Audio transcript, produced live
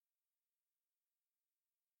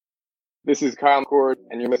This is Kyle McCord,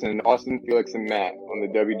 and you're listening to Austin, Felix, and Matt on the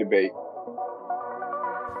W Debate.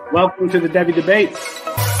 Welcome to the W Debate.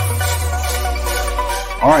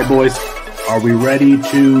 All right, boys. Are we ready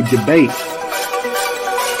to debate?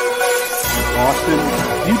 Austin,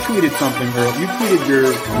 you tweeted something earlier. You tweeted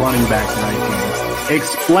your running back tonight.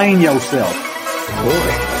 Explain yourself. Boy,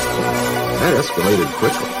 that escalated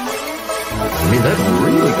quickly. I mean, that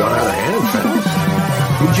really got out of hand fast.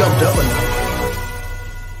 Who jumped up and...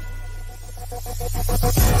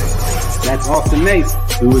 That's Austin Nace.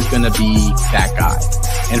 Who is going to be that guy?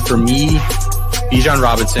 And for me, Bijan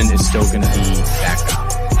Robinson is still going to be that guy.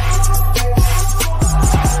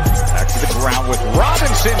 Back to the ground with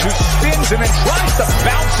Robinson, who spins and then tries to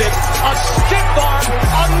bounce it. A stiff arm,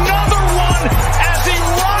 another one as he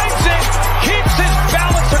rides it, keeps his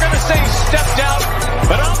balance. They're going to say stepped out,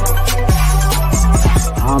 but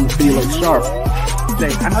I'm Felix Sharp.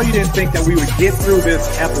 I know you didn't think that we would get through this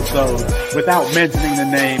episode without mentioning the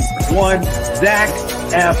name one Zach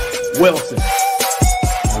F. Wilson.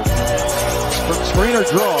 Screen or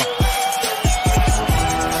draw.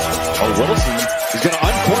 Oh, Wilson is going to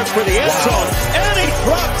uncork for the end zone, and he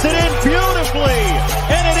drops it in beautifully.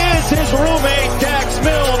 And it is his roommate, Dax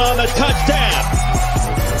Milne, on the touchdown.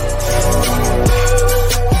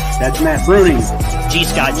 That's Matt Bruning. G.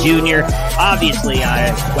 Scott Jr. Obviously,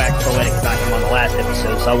 I waxed poetic about him on the last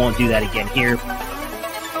episode, so I won't do that again here. And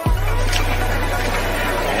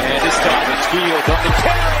this time it's Fields on the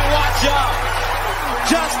carry. Watch out!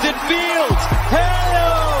 Justin Fields!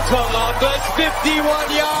 Hello, Columbus! 51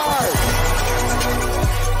 yards!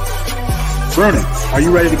 Bruning, are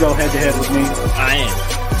you ready to go head-to-head with me? I am.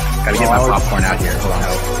 Got to get my popcorn out here. Hold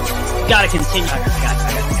on. Got to continue. I got it.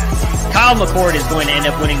 Kyle McCord is going to end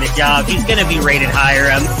up winning the job. He's going to be rated higher.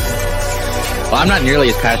 Well, I'm not nearly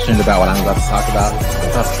as passionate about what I'm about to talk about.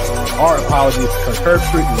 Our apologies to Kirk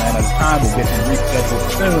Herbstreit. We ran out of time. We'll get him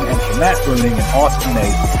rescheduled soon. And for Matt Bruning and Austin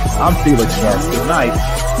Nace, I'm Felix Sharp. Good night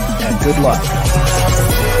and good luck.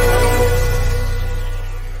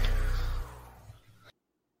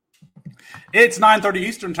 It's 9:30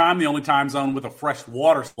 Eastern Time, the only time zone with a fresh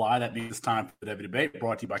water supply. That means it's time for the W Debate,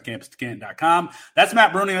 brought to you by CampusToCanton.com. That's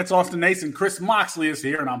Matt Bruning, that's Austin Nace, and Chris Moxley is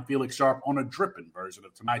here, and I'm Felix Sharp on a dripping version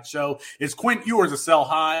of tonight's show. Is Quint Ewers a sell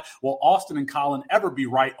high? Will Austin and Colin ever be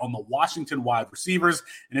right on the Washington wide receivers?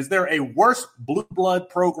 And is there a worse blue blood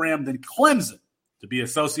program than Clemson to be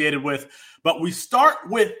associated with? But we start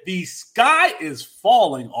with the sky is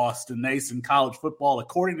falling, Austin Nace, in college football,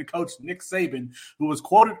 according to Coach Nick Saban, who was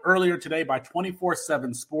quoted earlier today by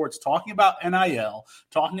 24/7 Sports talking about NIL,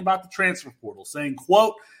 talking about the transfer portal, saying,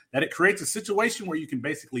 quote, that it creates a situation where you can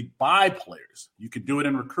basically buy players. You can do it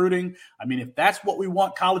in recruiting. I mean, if that's what we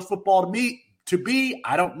want college football to be,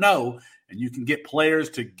 I don't know. And you can get players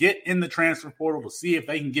to get in the transfer portal to see if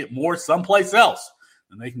they can get more someplace else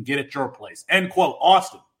than they can get at your place. End quote.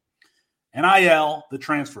 Austin. NIL, the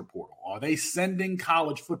transfer portal. Are they sending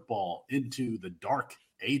college football into the dark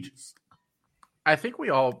ages? I think we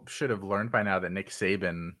all should have learned by now that Nick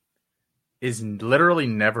Saban is literally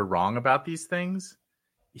never wrong about these things.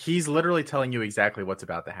 He's literally telling you exactly what's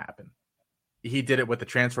about to happen. He did it with the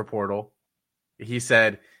transfer portal. He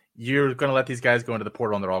said, you're going to let these guys go into the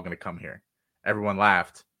portal and they're all going to come here. Everyone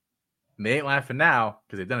laughed. And they ain't laughing now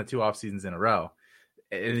because they've done it 2 off seasons in a row.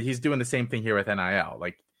 And he's doing the same thing here with NIL.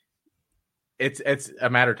 Like, it's a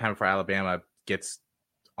matter of time before Alabama gets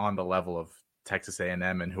on the level of Texas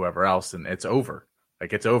A&M and whoever else, and it's over.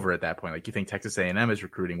 Like, it's over at that point. Like, you think Texas A&M is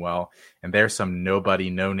recruiting well, and there's some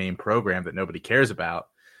nobody, no-name program that nobody cares about.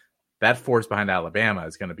 That force behind Alabama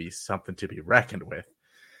is going to be something to be reckoned with.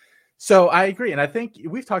 So I agree, and I think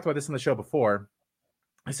we've talked about this on the show before.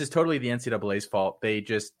 This is totally the NCAA's fault. They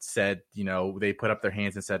just said, they put up their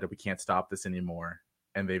hands and said that we can't stop this anymore,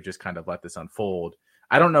 and they've just kind of let this unfold.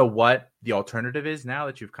 I don't know what the alternative is now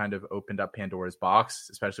that you've kind of opened up Pandora's box,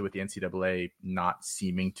 especially with the NCAA not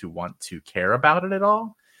seeming to want to care about it at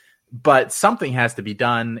all. But something has to be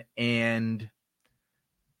done. And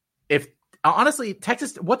if honestly,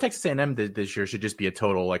 what Texas A&M did this year should just be a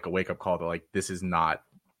total, like, a wake-up call to, like, this is not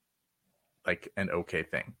like an okay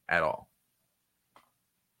thing at all.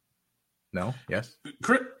 No? Yes?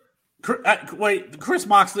 Chris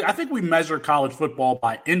Moxley, I think we measure college football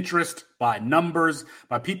by interest, by numbers,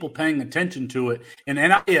 by people paying attention to it. And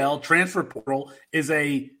NIL, transfer portal, is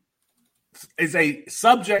a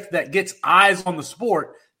subject that gets eyes on the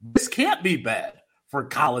sport. This can't be bad for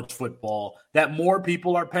college football that more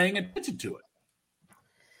people are paying attention to it.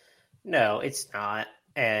 No, it's not.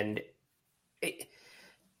 And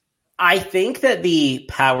I think that the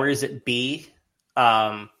powers that be,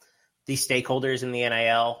 the stakeholders in the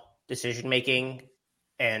NIL decision-making,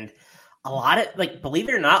 and a lot of, like, believe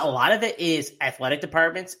it or not, a lot of it is athletic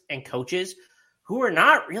departments and coaches who are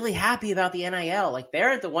not really happy about the NIL. Like,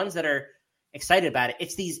 they're the ones that are excited about it.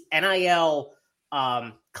 It's these NIL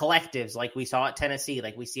collectives like we saw at Tennessee,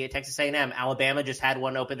 like we see at Texas A&M. Alabama just had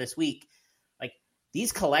one open this week. Like,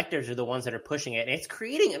 these collectors are the ones that are pushing it. And it's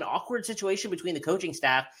creating an awkward situation between the coaching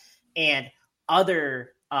staff and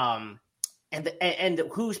other and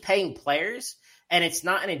who's paying players. And it's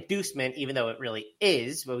not an inducement, even though it really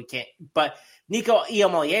is, but we can't. But Nico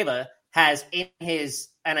Iamaleava has in his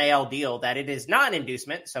NIL deal that it is not an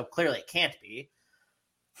inducement, so clearly it can't be.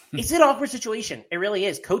 It's an awkward situation. It really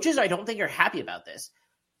is. Coaches, I don't think, are happy about this.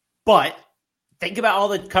 But think about all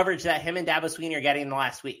the coverage that him and Dabo Swinney are getting in the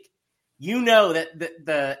last week. You know that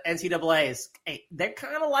the NCAA is, they're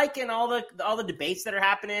kind of liking all the debates that are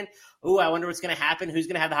happening. Ooh, I wonder what's going to happen. Who's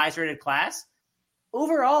going to have the highest rated class?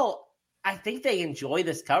 Overall, I think they enjoy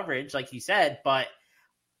this coverage, like you said, but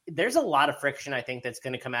there's a lot of friction, I think, that's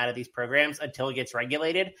going to come out of these programs until it gets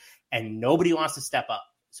regulated, and nobody wants to step up.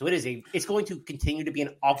 So it's going to continue to be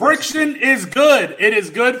an awkward friction situation. Is good. It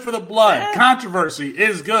is good for the blood. Yeah. Controversy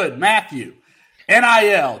is good. Matthew,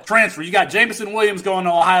 NIL, transfer. You got Jameson Williams going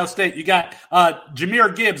to Ohio State. You got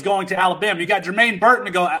Jahmyr Gibbs going to Alabama. You got Jermaine Burton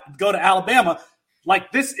to go to Alabama.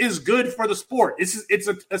 Like, this is good for the sport. It's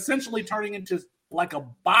essentially turning into like a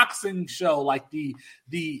boxing show, like the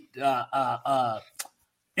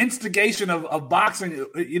instigation of boxing,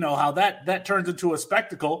 you know, how that turns into a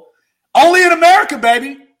spectacle. Only in America,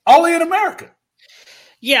 baby. Only in America.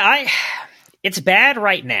 Yeah, it's bad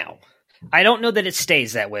right now. I don't know that it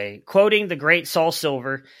stays that way. Quoting the great Saul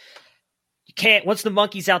Silver, you can't, once the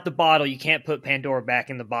monkey's out the bottle, you can't put Pandora back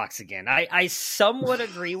in the box again. I somewhat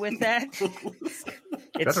agree with that.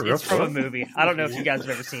 It's from a movie. I don't know if you guys have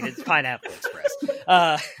ever seen it. It's Pineapple Express.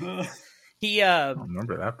 I don't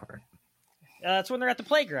remember that part. It's when they're at the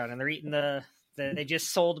playground and they're eating they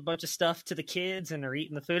just sold a bunch of stuff to the kids and they're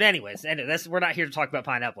eating the food. Anyways, we're not here to talk about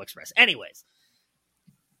Pineapple Express. Anyways,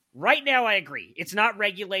 right now I agree. It's not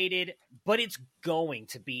regulated, but it's going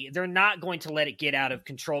to be. They're not going to let it get out of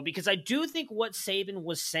control, because I do think what Saban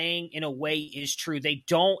was saying in a way is true. They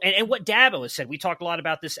don't, and what Dabo has said, we talked a lot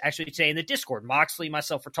about this actually today in the Discord. Moxley,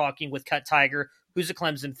 myself were talking with Cut Tiger, who's a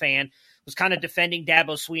Clemson fan, was kind of defending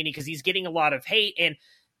Dabo Swinney because he's getting a lot of hate. And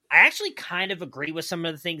I actually kind of agree with some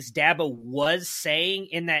of the things Dabo was saying,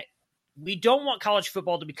 in that we don't want college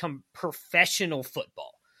football to become professional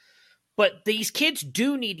football. But these kids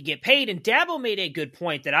do need to get paid, and Dabo made a good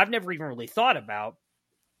point that I've never even really thought about.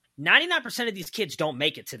 99% of these kids don't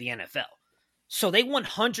make it to the NFL. So they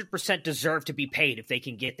 100% deserve to be paid if they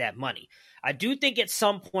can get that money. I do think at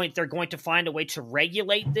some point they're going to find a way to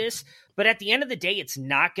regulate this, but at the end of the day, it's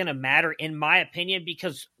not going to matter, in my opinion,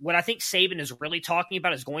 because what I think Saban is really talking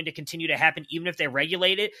about is going to continue to happen even if they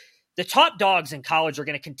regulate it. The top dogs in college are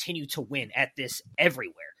going to continue to win at this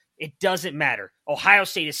everywhere. It doesn't matter. Ohio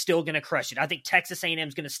State is still going to crush it. I think Texas A&M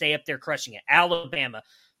is going to stay up there crushing it. Alabama,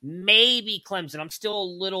 maybe Clemson. I'm still a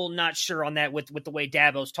little not sure on that with the way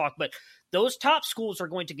Dabo's talked, but those top schools are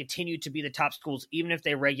going to continue to be the top schools, even if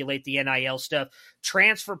they regulate the NIL stuff.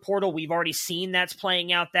 Transfer portal, we've already seen that's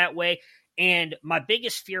playing out that way. And my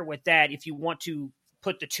biggest fear with that, if you want to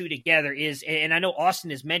put the two together, is, and I know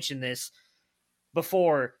Austin has mentioned this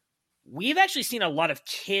before, we've actually seen a lot of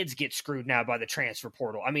kids get screwed now by the transfer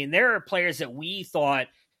portal. I mean, there are players that we thought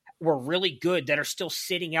were really good that are still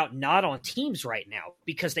sitting out, not on teams right now,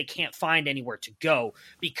 because they can't find anywhere to go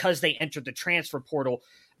because they entered the transfer portal.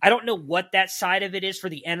 I don't know what that side of it is for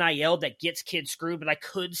the NIL that gets kids screwed, but I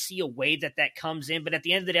could see a way that comes in. But at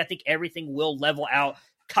the end of the day, I think everything will level out.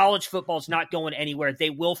 College football is not going anywhere. They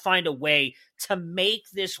will find a way to make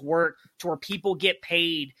this work to where people get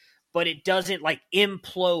paid, but it doesn't like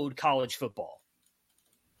implode college football.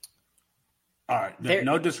 All right.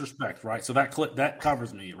 No disrespect, right? So that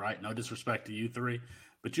covers me, right? No disrespect to you three,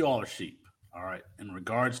 but you all are sheep. All right. In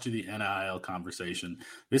regards to the NIL conversation,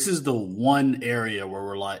 this is the one area where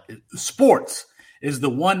we're like, sports is the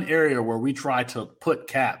one area where we try to put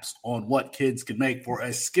caps on what kids can make for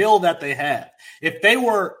a skill that they have. If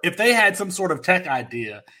they had some sort of tech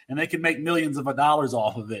idea and they could make millions of dollars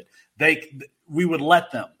off of it, we would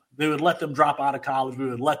let them. They would let them drop out of college. We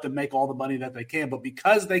would let them make all the money that they can. But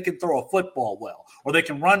because they can throw a football well, or they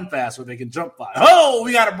can run fast, or they can jump far,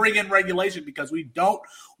 we got to bring in regulation because we don't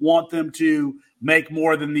want them to make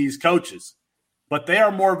more than these coaches. But they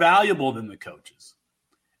are more valuable than the coaches.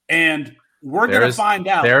 And we're going to find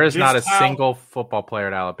out. There is not a single football player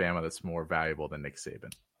at Alabama that's more valuable than Nick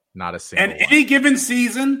Saban. Not a single one. And any given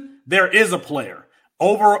season, there is a player.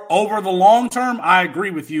 over the long term, I agree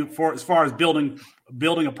with you as far as building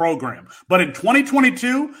a program. But in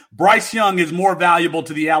 2022, Bryce Young is more valuable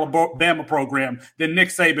to the Alabama program than Nick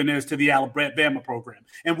Saban is to the Alabama program.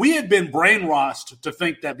 And we had been brainwashed to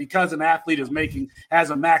think that because an athlete has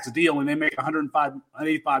a max deal and they make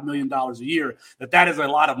 $185 million a year, that is a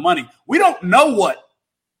lot of money. We don't know what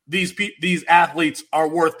these athletes are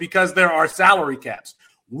worth because there are salary caps.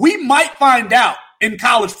 We might find out in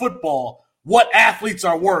college football what athletes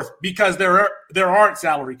are worth because there aren't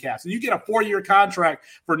salary caps. And you get a 4-year contract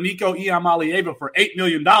for Nico Iamaleava for $8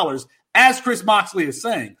 million, as Chris Moxley is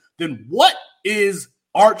saying, then what is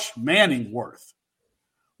Arch Manning worth?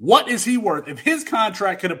 What is he worth? If his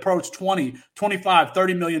contract could approach $20, $25,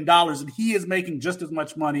 $30 million and he is making just as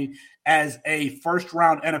much money as a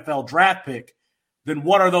first-round NFL draft pick, then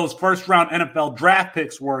what are those first-round NFL draft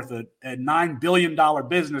picks worth? A $9 billion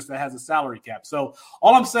business that has a salary cap. So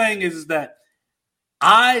all I'm saying is that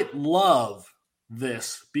I love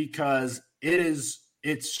this because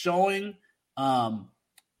it's showing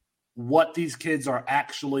what these kids are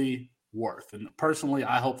actually worth. And personally,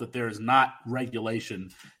 I hope that there is not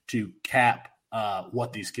regulation to cap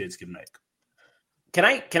what these kids can make. Can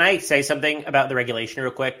I say something about the regulation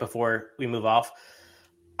real quick before we move off?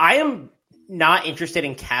 I am not interested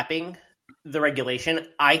in capping the regulation.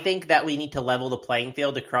 I think that we need to level the playing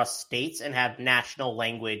field across states and have national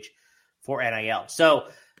language for NIL. So,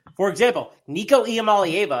 for example, Nico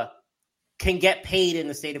Iamaleava can get paid in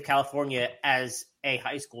the state of California as a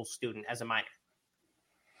high school student, as a minor.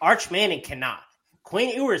 Arch Manning cannot. Quinn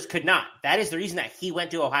Ewers could not. That is the reason that he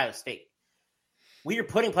went to Ohio State. We are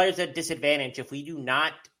putting players at a disadvantage if we do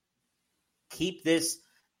not keep this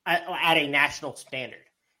at a national standard.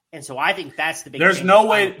 And so I think that's the big There's thing. no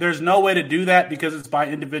way to do that because it's by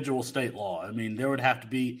individual state law. I mean, it would have to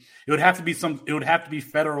be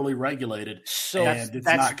federally regulated. So and it's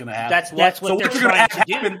not going to happen. That's what they're trying to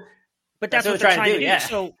do. But that's what they're trying to do. Yeah.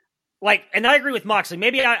 So and I agree with Moxley.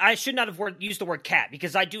 Maybe I should not have used the word cap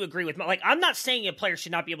because I do agree with I'm not saying a player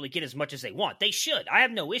should not be able to get as much as they want. They should. I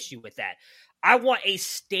have no issue with that. I want a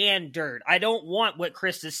standard. I don't want what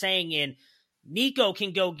Chris is saying in Nico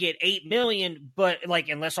can go get $8 million, but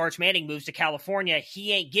unless Arch Manning moves to California,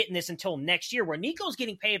 he ain't getting this until next year, where Nico's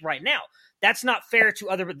getting paid right now. That's not fair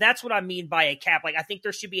to but that's what I mean by a cap. I think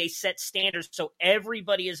there should be a set standard so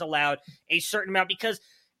everybody is allowed a certain amount, because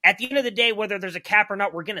at the end of the day, whether there's a cap or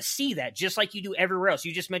not, we're going to see that just like you do everywhere else.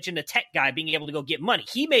 You just mentioned a tech guy being able to go get money.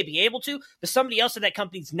 He may be able to, but somebody else at that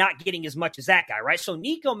company's not getting as much as that guy, right? So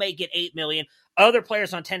Nico may get $8 million. Other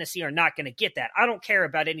players on Tennessee are not going to get that. I don't care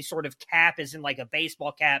about any sort of cap as in like a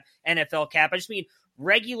baseball cap, NFL cap. I just mean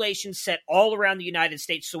regulations set all around the United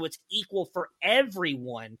States so it's equal for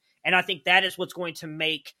everyone. And I think that is what's going to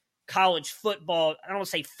make college football, I don't want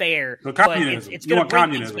to say fair, but it's going to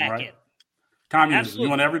bring things back in. Communism. Absolutely. You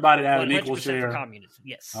want everybody to have an equal share. For communism.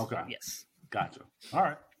 Yes. Okay. Yes. Gotcha.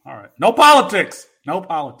 All right. No politics.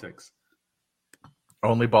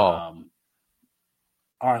 Only ball.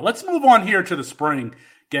 All right. Let's move on here to the spring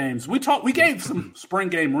games. We gave some spring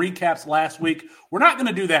game recaps last week. We're not going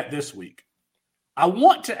to do that this week. I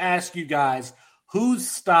want to ask you guys whose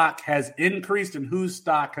stock has increased and whose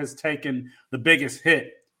stock has taken the biggest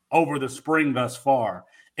hit over the spring thus far.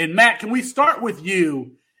 And Matt, can we start with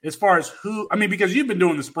you? As far as because you've been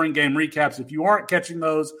doing the spring game recaps. If you aren't catching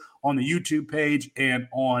those on the YouTube page and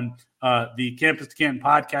on the Campus to Canton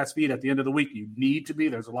podcast feed at the end of the week, you need to be.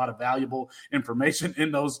 There's a lot of valuable information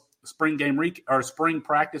in those spring game spring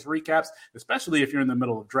practice recaps, especially if you're in the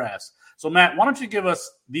middle of drafts. So, Matt, why don't you give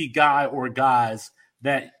us the guy or guys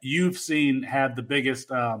that you've seen have the biggest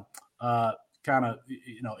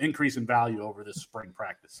increase in value over this spring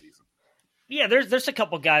practice season? Yeah, there's a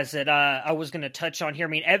couple guys that I was going to touch on here. I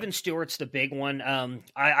mean, Evan Stewart's the big one.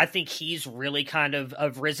 I think he's really kind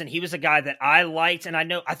of risen. He was a guy that I liked, and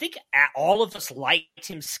I think all of us liked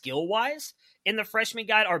him skill-wise in the freshman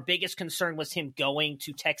guide. Our biggest concern was him going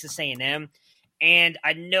to Texas A&M, and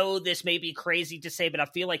I know this may be crazy to say, but I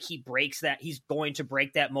feel like he's going to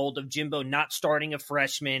break that mold of Jimbo not starting a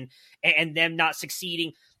freshman and them not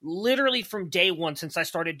succeeding. Literally from day one, since I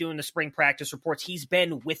started doing the spring practice reports, he's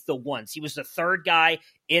been with the ones. He was the third guy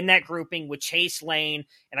in that grouping with Chase Lane,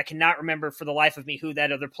 and I cannot remember for the life of me who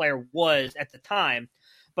that other player was at the time,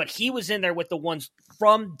 but he was in there with the ones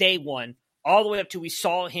from day one all the way up to we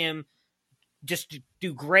saw him just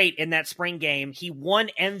do great in that spring game. He won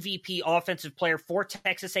MVP offensive player for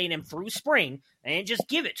Texas A&M through spring, and just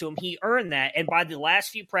give it to him. He earned that, and by the last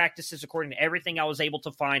few practices, according to everything I was able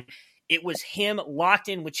to find, it was him locked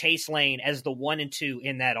in with Chase Lane as the 1 and 2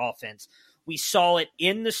 in that offense. We saw it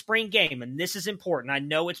in the spring game, and this is important. I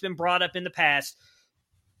know it's been brought up in the past.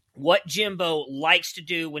 what Jimbo likes to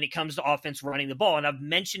do when it comes to offense running the ball. And I've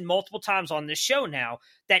mentioned multiple times on this show now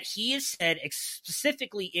that he has said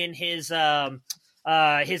specifically in his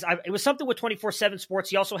it was something with 24/7 Sports.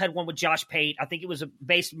 He also had one with Josh Pate. I think it was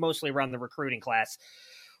based mostly around the recruiting class.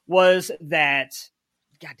 Was that,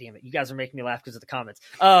 God damn it, you guys are making me laugh because of the comments.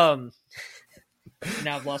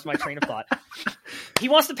 Now I've lost my train of thought. He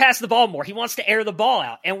wants to pass the ball more. He wants to air the ball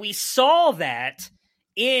out. And we saw that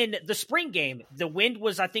in the spring game. The wind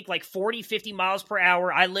was, I think, like 40, 50 miles per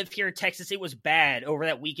hour. I live here in Texas. It was bad over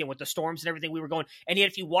that weekend with the storms and everything we were going. And yet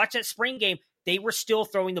if you watch that spring game, they were still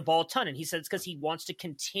throwing the ball a ton. And he said it's because he wants to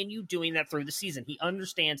continue doing that through the season. He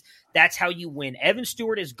understands that's how you win. Evan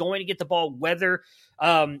Stewart is going to get the ball, whether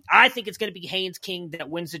I think it's going to be Haynes King that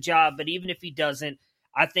wins the job. But even if he doesn't,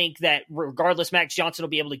 I think that regardless, Max Johnson will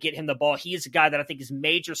be able to get him the ball. He is a guy that I think is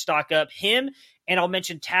major stock up. Him, and I'll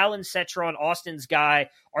mention Talon Cetron, Austin's guy,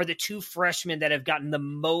 are the two freshmen that have gotten the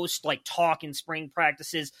most talk in spring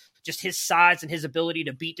practices. Just his size and his ability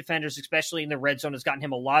to beat defenders, especially in the red zone, has gotten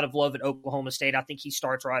him a lot of love at Oklahoma State. I think he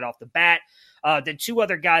starts right off the bat. Then two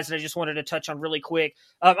other guys that I just wanted to touch on really quick.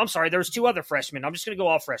 I'm sorry, there's two other freshmen. I'm just going to go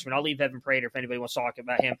all freshmen. I'll leave Evan Prater if anybody wants to talk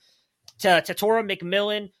about him. Tatora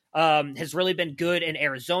McMillan has really been good in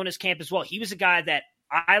Arizona's camp as well. He was a guy that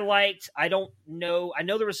I liked. I don't know. I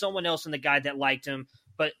know there was someone else in the guy that liked him,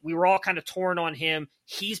 but we were all kind of torn on him.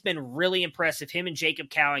 He's been really impressive. Him and Jacob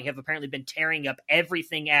Cowing have apparently been tearing up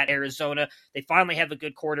everything at Arizona. They finally have a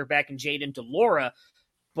good quarterback in Jaden DeLora.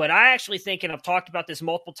 But I actually think, and I've talked about this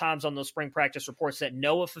multiple times on those spring practice reports, that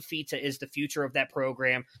Noah Fafita is the future of that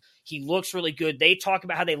program. He looks really good. They talk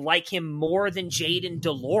about how they like him more than Jaden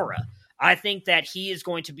DeLora. I think that he is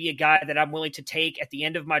going to be a guy that I'm willing to take at the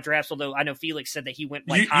end of my drafts, although I know Felix said that he went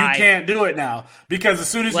you high. You can't do it now because as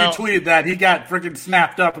soon as you tweeted that, he got freaking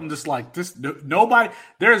snapped up. I'm just like, nobody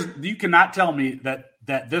 – you cannot tell me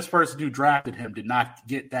that this person who drafted him did not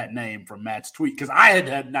get that name from Matt's tweet because I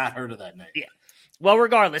had not heard of that name. Yeah. Well,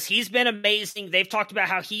 regardless, he's been amazing. They've talked about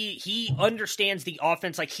how he understands the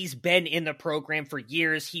offense like he's been in the program for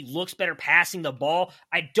years. He looks better passing the ball.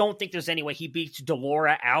 I don't think there's any way he beats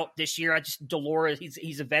DeLora out this year. DeLora,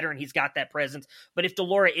 he's a veteran. He's got that presence. But if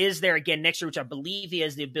DeLora is there again next year, which I believe he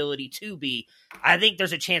has the ability to be, I think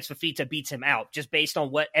there's a chance Fafita beats him out just based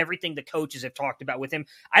on everything the coaches have talked about with him.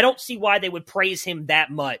 I don't see why they would praise him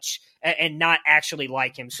that much and not actually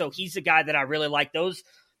like him. So he's a guy that I really like.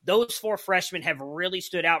 Those four freshmen have really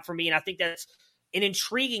stood out for me, and I think that's an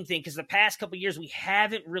intriguing thing because the past couple of years we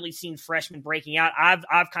haven't really seen freshmen breaking out.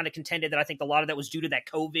 I've kind of contended that I think a lot of that was due to that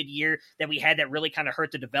COVID year that we had that really kind of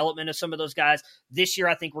hurt the development of some of those guys. This year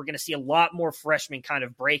I think we're going to see a lot more freshmen kind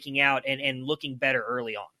of breaking out and looking better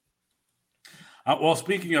early on. Well,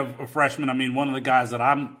 speaking of freshmen, I mean, one of the guys that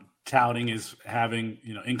I'm touting is having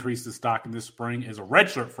increased his stock in this spring is a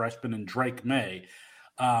redshirt freshman in Drake May.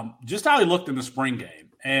 Just how he looked in the spring game.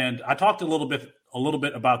 And I talked a little bit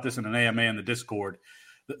about this in an AMA in the Discord.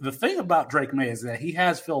 The thing about Drake May is that he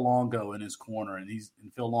has Phil Longo in his corner, and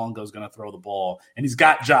Phil Longo is going to throw the ball, and he's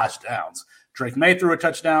got Josh Downs. Drake May threw a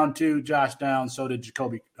touchdown to Josh Downs, so did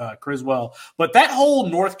Jacoby Criswell. But that whole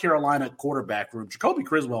North Carolina quarterback room, Jacoby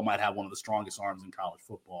Criswell might have one of the strongest arms in college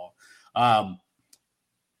football.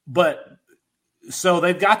 But so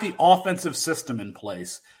they've got the offensive system in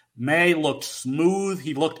place. May looked smooth.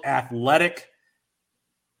 He looked athletic.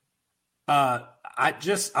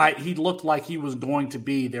 He looked like he was going to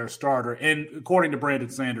be their starter. And according to Brandon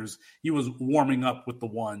Sanders, he was warming up with the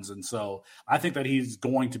ones. And so I think that he's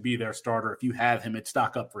going to be their starter. If you have him, it's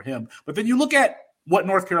stock up for him. But then you look at what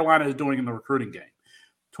North Carolina is doing in the recruiting game.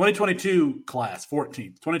 2022 class,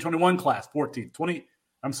 14th. 2021 class, 14th.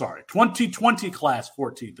 2020 class,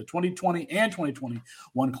 14th. The 2020 and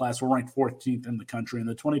 2021 class were ranked 14th in the country, and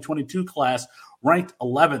the 2022 class ranked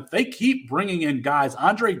 11th. They keep bringing in guys.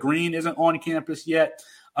 Andre Green isn't on campus yet.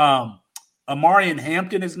 Amarian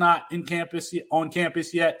Hampton is not on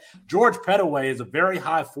campus yet. George Pettaway is a very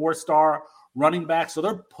high 4-star running back, so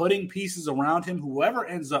they're putting pieces around him. Whoever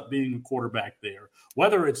ends up being the quarterback there,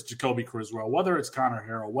 whether it's Jacoby Criswell, whether it's Connor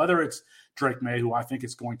Harrell, whether it's Drake May, who I think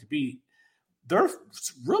it's going to be, they're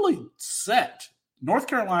really set. North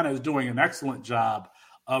Carolina is doing an excellent job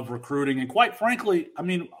of recruiting. And quite frankly, I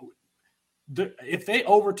mean, if they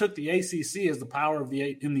overtook the ACC as the power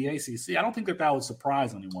in the ACC, I don't think that would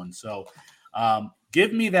surprise anyone. So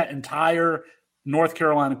give me that entire North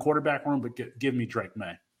Carolina quarterback room, but give me Drake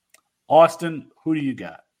May. Austin, who do you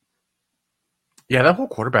got? Yeah, that whole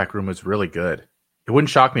quarterback room was really good. It wouldn't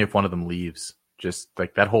shock me if one of them leaves. Just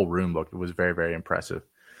like that whole room was very, very impressive.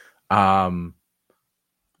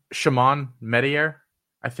 Shimon Medier,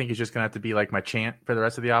 I think he's just going to have to be like my chant for the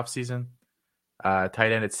rest of the offseason.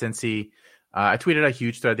 tight end at Cincy. I tweeted a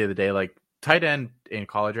huge thread the other day. Like, tight end in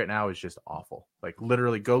college right now is just awful. Like,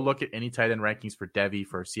 literally, go look at any tight end rankings for Devy,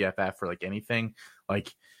 for CFF, for like anything.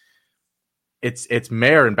 Like, it's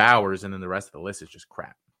Mayer and Bowers, and then the rest of the list is just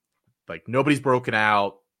crap. Like, nobody's broken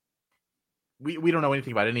out. We don't know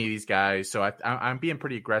anything about any of these guys, so I'm being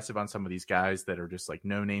pretty aggressive on some of these guys that are just like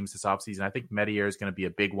no names this offseason. I think Medier is going to be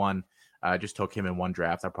a big one. I just took him in one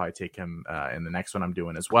draft. I'll probably take him in the next one I'm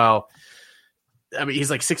doing as well. I mean,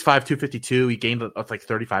 he's like 6'5", 252. He gained like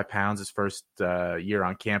 35 pounds his first year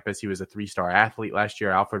on campus. He was a 3-star athlete last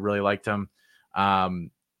year. Alfred really liked him.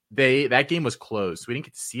 That game was close. We didn't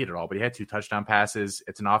get to see it at all, but he had 2 touchdown passes.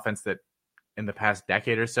 It's an offense that in the past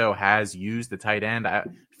decade or so has used the tight end.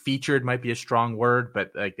 Featured might be a strong word,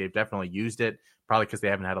 but like they've definitely used it, probably because they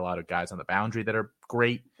haven't had a lot of guys on the boundary that are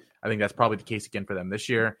great. I think that's probably the case again for them this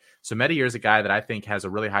year. So Medier is a guy that I think has a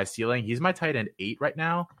really high ceiling. He's my tight end 8 right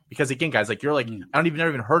now because, again, guys, like you're like, I never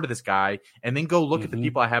even heard of this guy, and then go look at the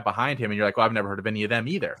people I have behind him, and you're like, well, I've never heard of any of them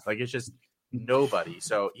either. Like, it's just nobody.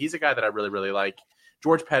 So he's a guy that I really, really like.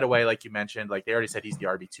 George Pettaway, like you mentioned, like they already said he's the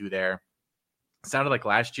RB2 there. Sounded like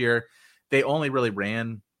last year they only really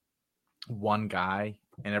ran one guy,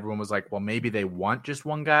 and everyone was like, well, maybe they want just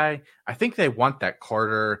one guy. I think they want that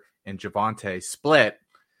Carter and Javonte split.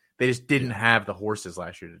 They just didn't have the horses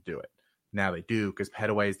last year to do it. Now they do, because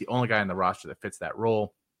Pettaway is the only guy in the roster that fits that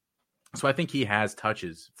role. So I think he has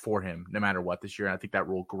touches for him no matter what this year. And I think that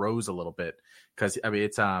role grows a little bit because, I mean,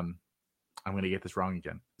 it's I'm going to get this wrong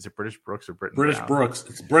again. Is it British Brooks or Britton British Brown? Brooks.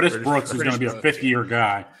 It's British Brooks who's going to be a 5th-year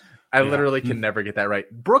guy. I literally can never get that right.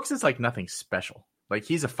 Brooks is like nothing special. Like,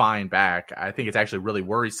 he's a fine back. I think it's actually really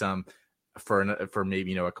worrisome for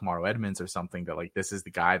maybe, a Kamaro Edmonds or something, that like this is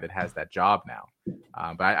the guy that has that job now.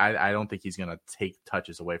 But I don't think he's going to take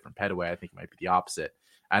touches away from Pettaway. I think it might be the opposite.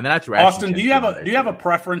 And then I threw Austin. Do you have a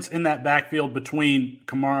preference in that backfield between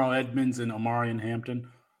Kamaro Edmonds and Omarion Hampton?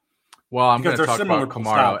 Well, I'm going to talk about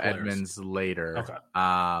Kamaro Edmonds later. Okay.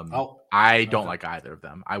 I don't like either of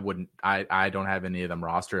them. I wouldn't. I don't have any of them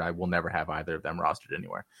rostered. I will never have either of them rostered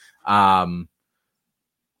anywhere.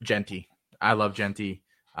 Genty. I love Genty.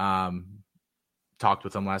 Talked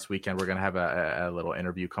with him last weekend. We're going to have a little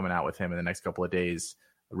interview coming out with him in the next couple of days.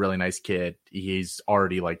 A really nice kid. He's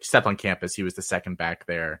already like stepped on campus. He was the second back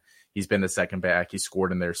there. He's been the second back. He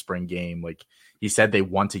scored in their spring game. Like, he said they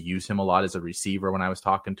want to use him a lot as a receiver when I was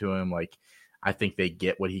talking to him. Like, I think they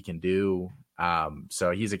get what he can do.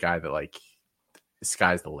 So he's a guy that like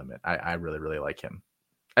sky's the limit. I really, really like him.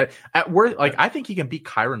 I think he can beat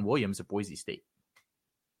Kyron Williams at Boise State.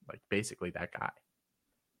 Like, basically that guy,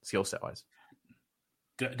 skill set wise.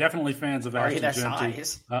 Definitely fans of Ashton Genty.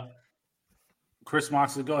 Chris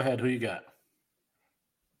Moxley, go ahead. Who you got?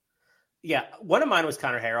 Yeah, one of mine was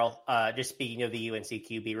Connor Harrell. Just speaking of the UNC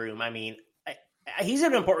QB room, I mean, he's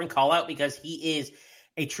an important call out because he is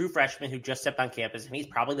a true freshman who just stepped on campus, and he's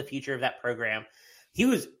probably the future of that program.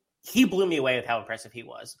 He blew me away with how impressive he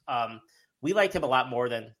was. We liked him a lot more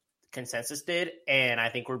than consensus did, and I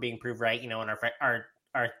think we're being proved right. In our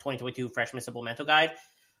 2022 freshman supplemental guide,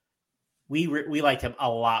 we liked him a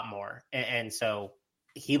lot more, and so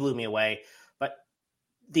he blew me away. But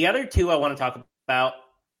the other two I want to talk about,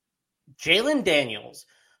 Jalen Daniels,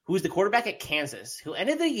 who's the quarterback at Kansas, who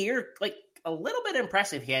ended the year like a little bit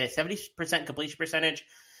impressive. He had a 70% completion percentage.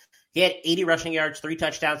 He had 80 rushing yards, 3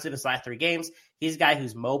 touchdowns in his last 3 games. He's a guy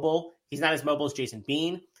who's mobile. He's not as mobile as Jason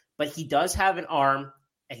Bean, but he does have an arm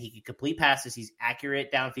and he can complete passes. He's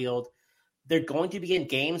accurate downfield. They're going to be in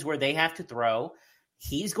games where they have to throw.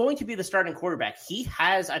 He's going to be the starting quarterback. He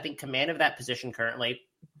has, I think, command of that position currently.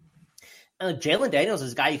 Jalen Daniels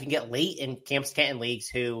is a guy you can get late in Campus Canton leagues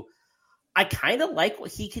who I kind of like what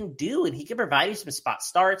he can do, and he can provide you some spot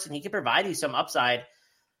starts, and he can provide you some upside.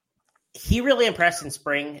 He really impressed in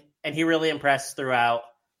spring, and he really impressed throughout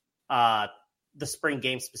the spring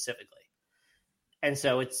game specifically. And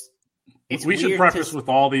so it's we should preface with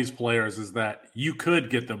all these players is that you could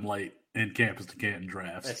get them late in Campus to Canton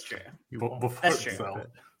drafts. That's true. That's true. So.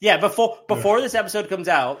 Yeah, before this episode comes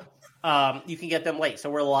out, you can get them late. So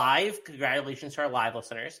we're live. Congratulations to our live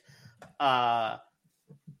listeners.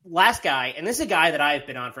 Last guy, and this is a guy that I've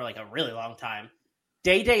been on for like a really long time,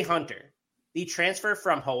 Day Hunter, the transfer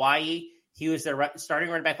from Hawaii. He was the starting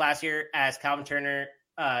running back last year as Calvin Turner.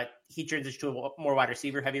 He transitioned to a more wide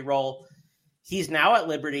receiver heavy role. He's now at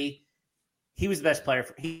Liberty. He was the best player.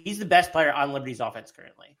 He's the best player on Liberty's offense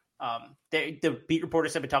currently. The beat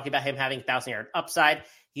reporters have been talking about him having 1,000-yard upside.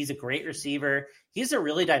 He's a great receiver. He's a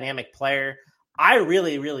really dynamic player. I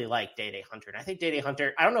really, really like Day Hunter. And I think Day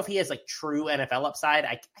Hunter, I don't know if he has like true NFL upside.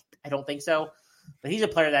 I don't think so. but he's a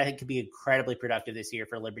player that I think could be incredibly productive this year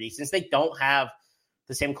for Liberty since they don't have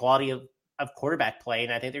the same quality of quarterback play,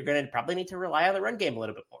 and I think they're going to probably need to rely on the run game a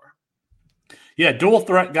little bit more. Yeah, dual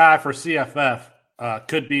threat guy for CFF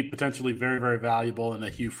could be potentially very, very valuable in the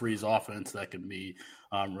Hugh Freeze offense. That could be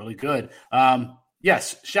really good.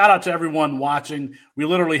 Yes, shout out to everyone watching. We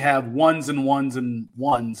literally have ones and ones and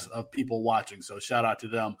ones of people watching, so shout out to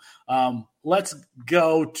them. Let's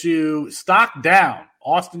go to stock down.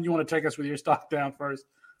 Austin, you want to take us with your stock down first?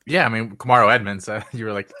 Yeah, I mean, Kamaro Edmonds, you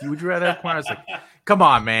were like, would you rather have Kamaro? I was like, come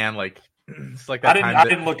on, man. Like, it's like that I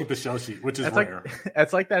didn't look at the show sheet, which is rare.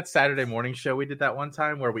 It's like that Saturday morning show we did that one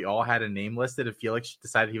time where we all had a name listed and Felix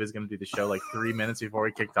decided he was going to do the show like 3 minutes before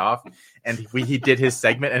we kicked off. And he did his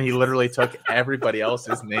segment and he literally took everybody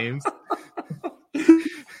else's names.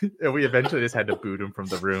 And we eventually just had to boot him from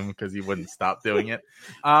the room because he wouldn't stop doing it.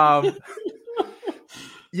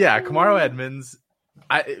 Yeah, Kamaro Edmonds.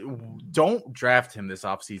 I don't draft him this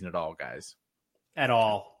offseason at all, guys. At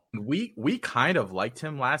all. We kind of liked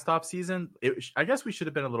him last offseason. I guess we should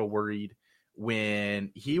have been a little worried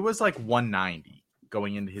when he was like 190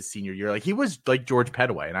 going into his senior year. Like he was like George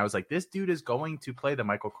Pettaway. And I was like, this dude is going to play the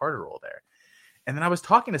Michael Carter role there. And then I was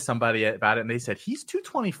talking to somebody about it and they said, he's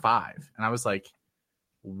 225. And I was like,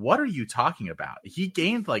 what are you talking about? He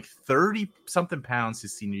gained like 30 something pounds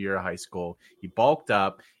his senior year of high school. He bulked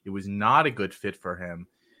up. It was not a good fit for him.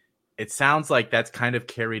 It sounds like that's kind of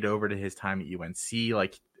carried over to his time at UNC.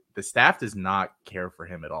 Like the staff does not care for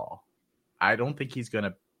him at all. I don't think he's going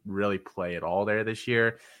to really play at all there this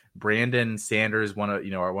year. Brandon Sanders, one of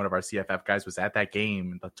our CFF guys, was at that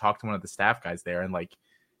game and talked to one of the staff guys there, and like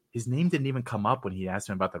his name didn't even come up when he asked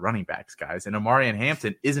him about the running backs guys. And Omarion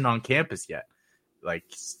Hampton isn't on campus yet. Like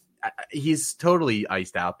he's totally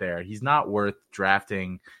iced out there. He's not worth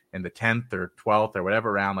drafting in the 10th or 12th or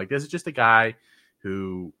whatever round. Like this is just a guy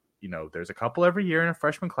who, there's a couple every year in a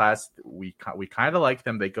freshman class. We kind of like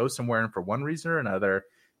them. They go somewhere and for one reason or another,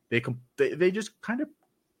 they just kind of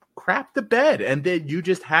crap the bed, and then you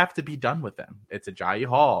just have to be done with them. It's Ajayi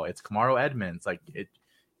Hall. It's Kamaro Edmonds. Like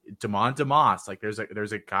Damon DeMoss. Like there's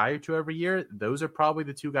a guy or two every year. Those are probably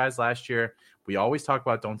the two guys last year. We always talk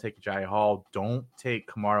about don't take Ajayi Hall. Don't take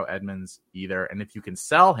Kamaro Edmonds either. And if you can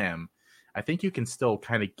sell him, I think you can still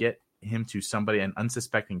kind of get him to somebody, an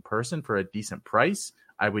unsuspecting person, for a decent price.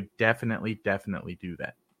 I would definitely do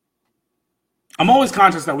that. I'm always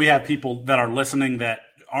conscious that we have people that are listening that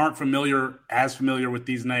aren't as familiar with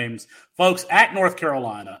these names. Folks, at North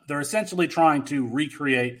Carolina, they're essentially trying to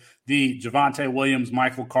recreate the Javonte Williams,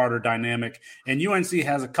 Michael Carter dynamic, and UNC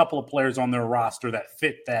has a couple of players on their roster that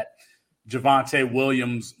fit that Javonte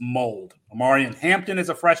Williams mold. Omarion Hampton is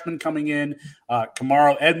a freshman coming in.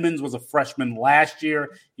 Kamaro Edmonds was a freshman last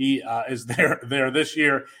year. He is there this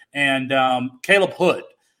year. And Caleb Hood,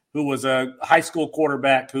 who was a high school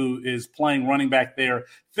quarterback who is playing running back there,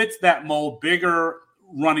 fits that mold. Bigger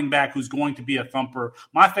running back who's going to be a thumper.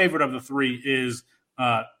 My favorite of the three is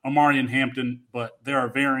Omarion Hampton, but there are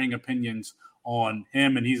varying opinions on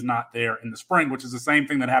him, and he's not there in the spring, which is the same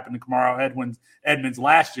thing that happened to Kamaro Edmonds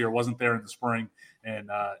last year. Wasn't there in the spring,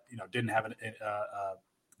 and didn't have a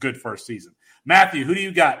good first season. Matthew, who do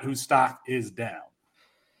you got whose stock is down?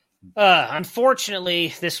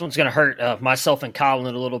 Unfortunately, this one's going to hurt myself and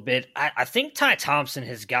Colin a little bit. I think Ty Thompson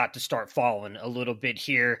has got to start falling a little bit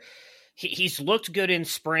here. He's looked good in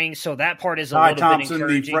spring, so that part is a little bit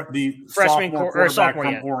encouraging. The freshman sophomore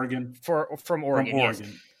from Oregon. From Oregon, yes.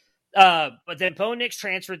 But then Bo Nix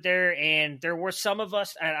transferred there, and there were some of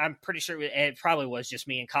us, and I'm pretty sure it probably was just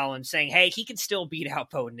me and Colin, saying, hey, he can still beat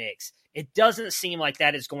out Bo Nix. It doesn't seem like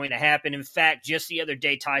that is going to happen. In fact, just the other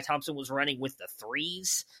day, Ty Thompson was running with the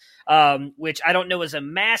threes, which I don't know is a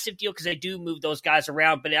massive deal because they do move those guys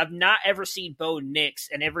around, but I've not ever seen Bo Nix,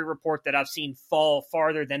 and every report that I've seen, fall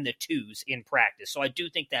farther than the twos in practice. So I do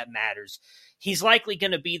think that matters. He's likely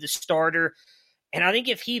going to be the starter, and I think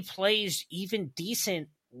if he plays even decent,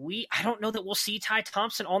 I don't know that we'll see Ty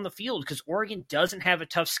Thompson on the field because Oregon doesn't have a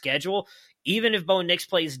tough schedule. Even if Bo Nix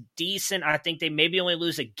plays decent, I think they maybe only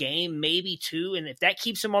lose a game, maybe two. And if that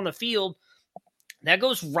keeps him on the field, that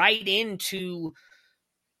goes right into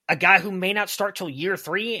a guy who may not start till year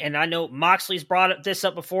 3. And I know Moxley's brought this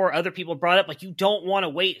up before. Other people brought up, like, you don't want to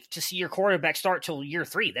wait to see your quarterback start till year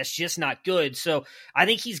 3. That's just not good. So I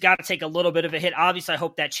think he's got to take a little bit of a hit. Obviously, I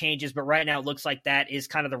hope that changes, but right now it looks like that is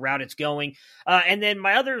kind of the route it's going. And then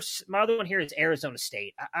my other one here is Arizona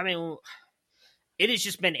State. I mean, it has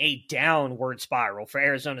just been a downward spiral for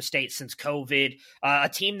Arizona State since COVID. A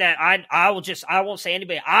team that I won't say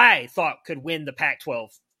anybody I thought could win the Pac-12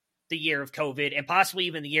 the year of COVID and possibly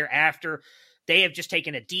even the year after. They have just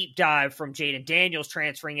taken a deep dive from Jaden Daniels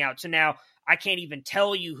transferring out to now. I can't even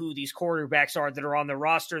tell you who these quarterbacks are that are on the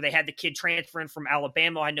roster. They had the kid transferring from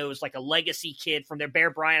Alabama. I know is like a legacy kid from their Bear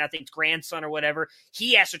Bryant, I think grandson or whatever.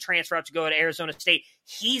 He has to transfer out to go to Arizona State.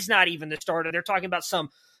 He's not even the starter. They're talking about some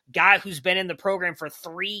guy who's been in the program for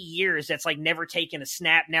 3 years that's like never taken a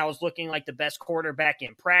snap, now is looking like the best quarterback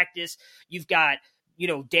in practice. You've got,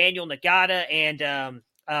 Daniel Nagata and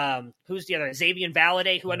who's the other? Xavier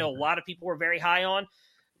Valade, who I know a lot of people were very high on.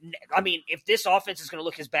 I mean, if this offense is going to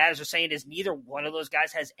look as bad as they're saying it is, neither one of those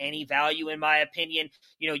guys has any value, in my opinion.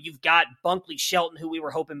 You've got Bunkley Shelton, who we were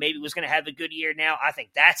hoping maybe was going to have a good year now. I think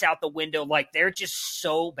that's out the window. Like, they're just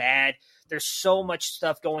so bad. There's so much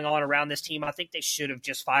stuff going on around this team. I think they should have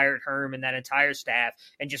just fired Herm and that entire staff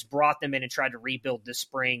and just brought them in and tried to rebuild this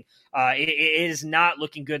spring. It is not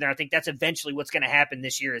looking good there. I think that's eventually what's going to happen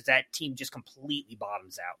this year, is that team just completely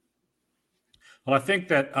bottoms out. Well, I think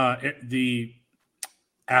that the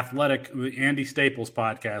Andy Staples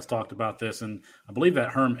podcast talked about this, and I believe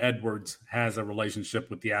that Herm Edwards has a relationship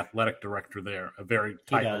with the athletic director there, a very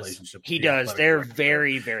tight relationship. He does. They're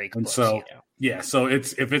very, very close. And so, so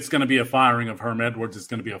if it's going to be a firing of Herm Edwards, it's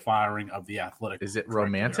going to be a firing of the athletic. Is it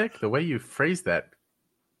romantic? The way you phrase that,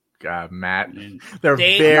 Matt, they're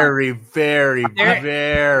very, very,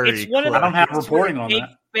 very. It's one of I don't have reporting on that.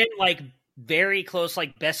 They've been like very close,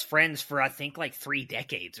 like best friends for I think like 3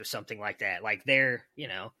 decades or something like that. Like they're,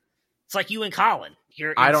 it's like you and Colin.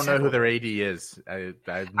 I don't know who their AD is. I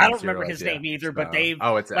don't remember his name either, but they've.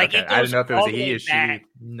 Oh, it's like okay. I didn't know if it was a he or she.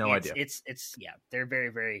 No idea. It's they're very,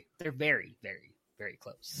 very, very, very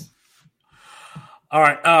close. All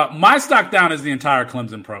right, my stock down is the entire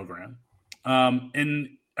Clemson program, and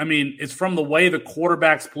I mean it's from the way the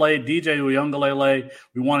quarterbacks played. DJ Uiagalelei,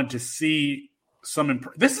 we wanted to see some.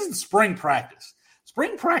 This is spring practice.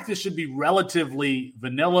 Spring practice should be relatively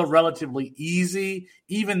vanilla, relatively easy,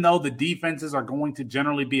 even though the defenses are going to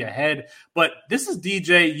generally be ahead. But this is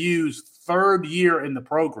DJU's 3rd year in the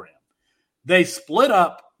program. They split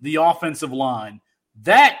up the offensive line.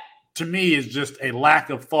 That, to me, is just a lack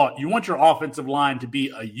of thought. You want your offensive line to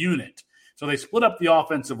be a unit. So they split up the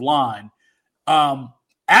offensive line.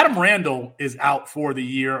 Adam Randall is out for the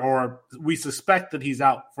year, or we suspect that he's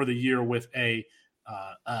out for the year with a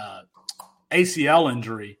ACL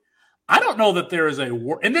injury. I don't know that there is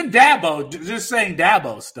and then Dabo, just saying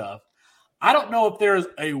Dabo stuff. I don't know if there's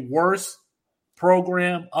a worse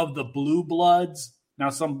program of the blue bloods. Now,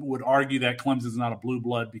 some would argue that Clemson's not a blue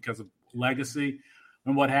blood because of legacy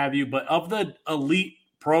and what have you, but of the elite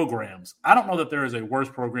programs, I don't know that there is a worse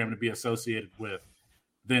program to be associated with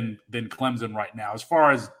than Clemson right now. As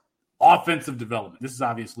far as offensive development, this is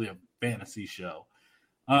obviously a fantasy show.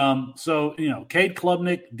 So, Cade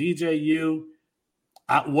Klubnik, DJU,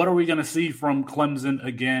 what are we going to see from Clemson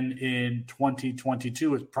again in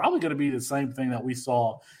 2022? It's probably going to be the same thing that we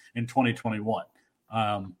saw in 2021.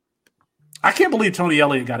 I can't believe Tony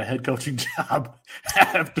Elliott got a head coaching job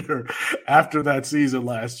after that season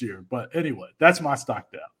last year. But anyway, that's my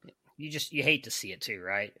stock down. You hate to see it too,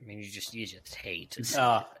 right? I mean, you just hate to see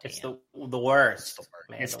it. It's the worst.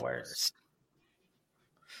 It's the worst.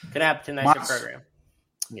 Could happen to a nicer program.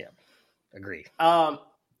 Yeah, agree.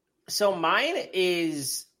 So mine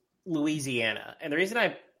is Louisiana, and the reason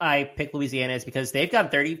I picked Louisiana is because they've gone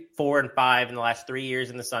 34-5 in the last 3 years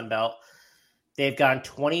in the Sun Belt. They've gone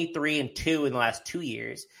 23-2 in the last 2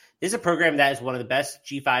 years. This is a program that is one of the best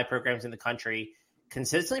G5 programs in the country,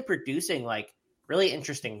 consistently producing like really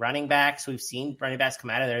interesting running backs. We've seen running backs come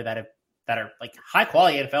out of there that are like high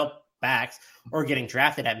quality NFL backs or getting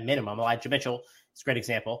drafted at minimum. Elijah Mitchell is a great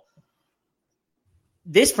example.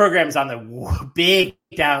 This program is on the big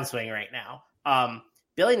downswing right now.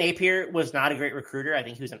 Billy Napier was not a great recruiter. I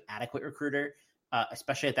think he was an adequate recruiter,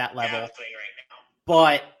 especially at that level.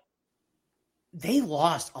 But they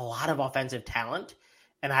lost a lot of offensive talent,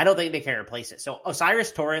 and I don't think they can replace it. So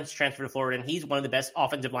Osiris Torrance transferred to Florida, and he's one of the best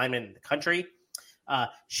offensive linemen in the country.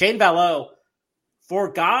 Shane Valleau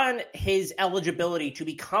forgone his eligibility to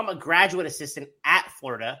become a graduate assistant at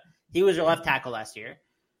Florida. He was their left tackle last year.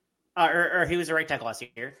 Or he was a right tackle last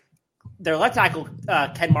year. Their left tackle,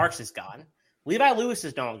 Ken Marks, is gone. Levi Lewis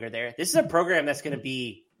is no longer there. This is a program that's going to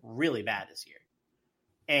be really bad this year.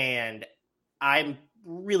 And I'm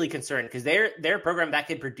really concerned because they're a program that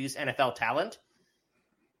could produce NFL talent,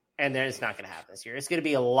 and it's not going to happen this year. It's going to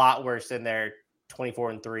be a lot worse than their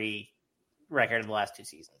 24-3 record of the last 2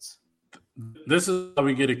 seasons. This is how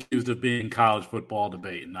we get accused of being college football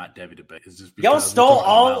debate and not Debbie debate. It's just y'all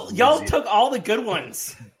took all the good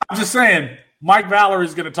ones. I'm just saying, Mike Valor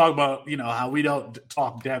is going to talk about how we don't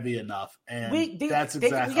talk Debbie enough, and that's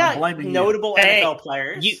exactly. We got I'm blaming notable NFL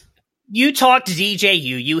players. You talked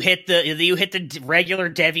DJU. You hit the regular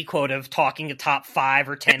Devi quota of talking to top 5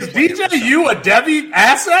 or 10. Is DJU a Devi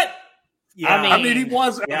asset? Yeah, I mean, he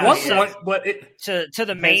was at one point, but to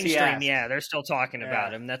the mainstream, they're still talking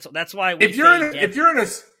about him. That's why if you're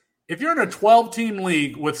in a 12-team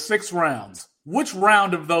league with 6 rounds, which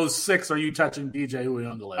round of those 6 are you touching DJ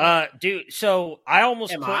Uiagalelei? Dude, so I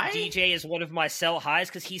almost put DJ as one of my sell highs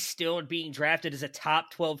because he's still being drafted as a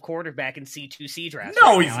top 12 quarterback in C2C drafts.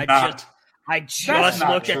 No, he's not. I just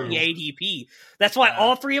looked at the ADP. That's why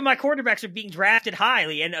all 3 of my quarterbacks are being drafted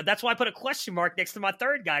highly, and that's why I put a question mark next to my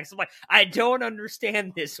third guy. Because I'm like, I don't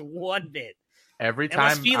understand this one bit. Every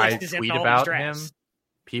time I tweet about him,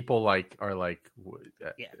 people are like,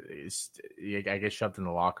 I get shoved in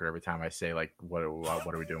the locker every time I say like, what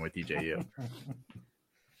are we doing with DJU?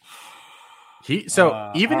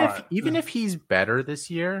 Even if he's better this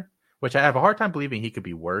year, which I have a hard time believing he could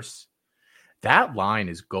be worse, that line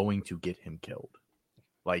is going to get him killed.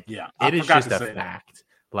 Like, it is just a fact.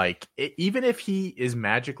 Like, even if he is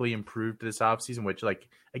magically improved this offseason, which, like,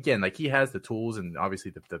 again, like, he has the tools and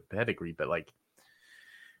obviously the pedigree, but, like,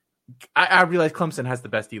 I realize Clemson has the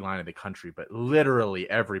best D-line in the country, but literally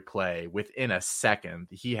every play, within a second,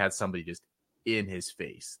 he had somebody just in his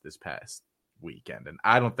face this past weekend. And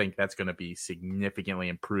I don't think that's going to be significantly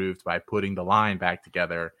improved by putting the line back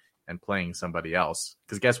together and playing somebody else.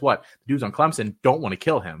 Because guess what? The dudes on Clemson don't want to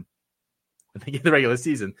kill him when they get the regular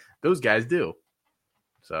season. Those guys do.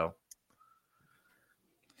 So.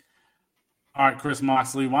 All right, Chris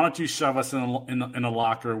Moxley, why don't you shove us in a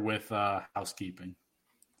locker with housekeeping?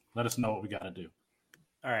 Let us know what we got to do.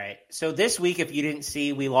 All right. So this week, if you didn't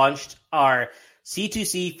see, we launched our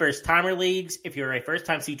C2C first-timer leagues. If you're a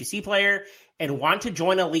first-time C2C player and want to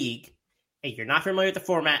join a league and you're not familiar with the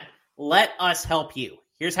format, let us help you.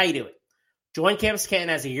 Here's how you do it. Join Campus Canton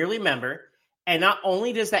as a yearly member, and not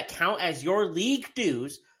only does that count as your league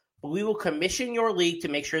dues, but we will commission your league to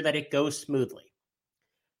make sure that it goes smoothly.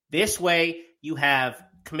 This way, you have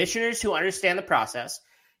commissioners who understand the process.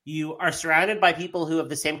 You are surrounded by people who have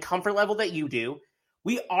the same comfort level that you do.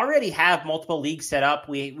 We already have multiple leagues set up.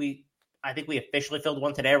 I think we officially filled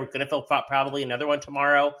one today. We're going to fill probably another one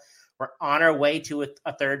tomorrow. We're on our way to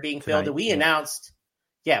a third being filled. And we announced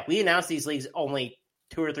these leagues only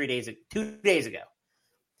 2 days ago.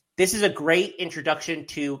 This is a great introduction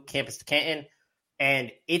to Campus to Canton,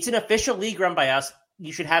 and it's an official league run by us.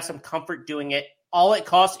 You should have some comfort doing it. All it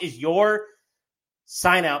costs is your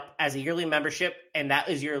sign up as a yearly membership, and that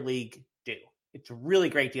is your league due. It's a really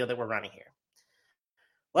great deal that we're running here.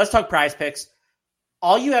 Let's talk Prize Picks.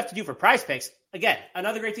 All you have to do for Prize Picks, again,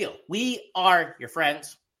 another great deal. We are your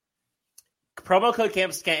friends. Promo code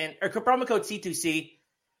Campus Canton, or promo code C2C,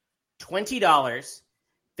 $20.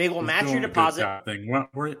 They will match your deposit.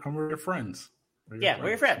 We're your friends. We're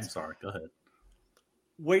your friends. I'm sorry. Go ahead.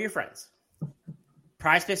 We're your friends.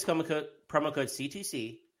 Prize Picks promo code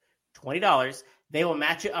C2C, $20. They will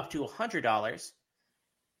match it up to $100.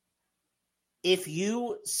 If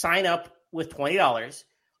you sign up with $20,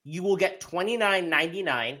 you will get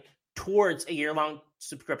 $29.99 towards a year-long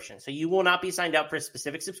subscription. So you will not be signed up for a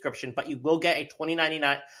specific subscription, but you will get a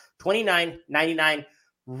 $29.99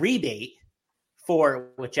 rebate for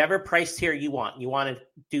whichever price tier you want. You want to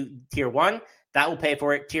do tier 1, that will pay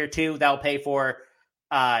for it. Tier 2, that will pay for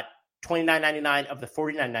 $29.99 of the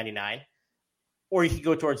 $49.99. Or you can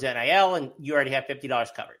go towards the NIL and you already have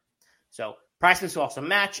 $50 covered. So Prize Picks will also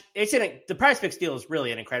match. The Prize Picks deal is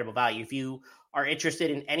really an incredible value. If you are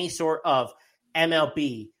interested in any sort of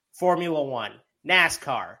MLB, Formula One,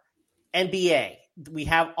 NASCAR, NBA, we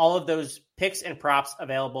have all of those picks and props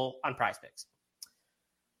available on Prize Picks.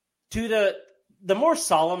 To the more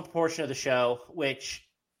solemn portion of the show, which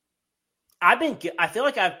I feel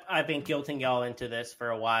like I've been guilting y'all into this for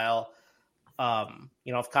a while.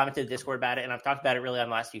 I've commented in Discord about it, and I've talked about it really on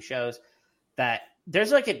the last few shows, that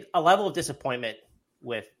there's like a level of disappointment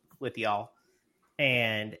with y'all.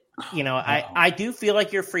 And, I do feel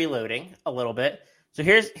like you're freeloading a little bit. So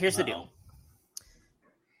here's the deal.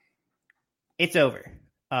 It's over.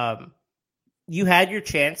 You had your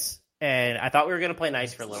chance, and I thought we were going to play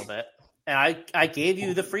nice for a little bit. And I gave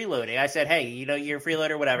you the freeloading. I said, hey, you're a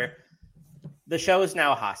freeloader, whatever. The show is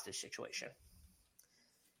now a hostage situation.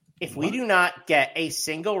 If we do not get a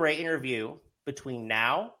single rating review between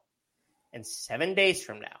now and 7 days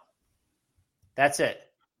from now, that's it.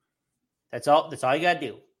 That's all you got to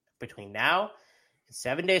do. Between now and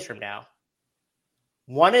 7 days from now,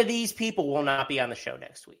 one of these people will not be on the show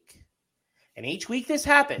next week. And each week this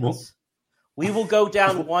happens, we will go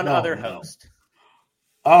down one other host.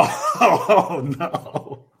 Oh,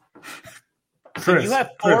 no. Chris, you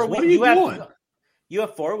have 4 weeks. You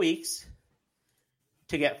have 4 weeks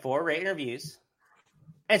to get 4 rate interviews.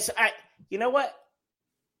 And so you know what?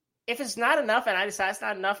 If it's not enough and I decide it's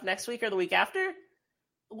not enough next week or the week after,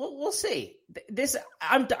 we'll see.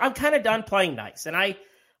 I'm kind of done playing nice. And I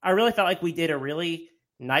really felt like we did a really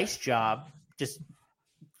nice job just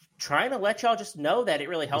trying to let y'all just know that it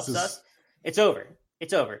really helps us. It's over.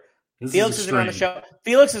 Felix isn't on the show.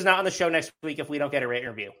 Felix is not on the show next week if we don't get a rate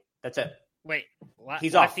interview. That's it. Wait, why,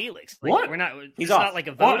 he's why off. Felix? What? We're not. He's it's off. not like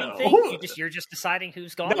a voting thing. You're just deciding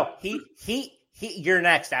who's gone. No, you're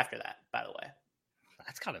next after that. By the way,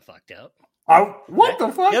 That's kind of fucked up. What the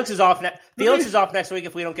fuck? Felix is off. Felix is off next week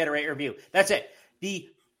if we don't get a rate review. That's it.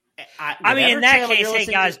 I mean, in that case, hey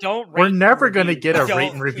guys, don't. We're rate never and going to review. get a Don't-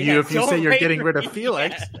 rate and review yeah, if you don't say you're rate getting and rid of review.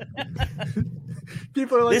 Felix. Yeah.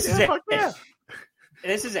 People are like, This is yeah, it. fuck yeah.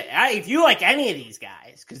 This is it. If you like any of these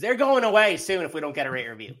guys, because they're going away soon if we don't get a rate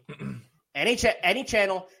review. Any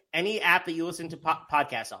channel, any app that you listen to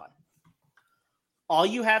podcasts on, all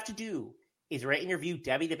you have to do is rate and review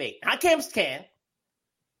Debbie Debate. Not Camps Can.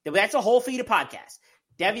 That's a whole feed of podcasts.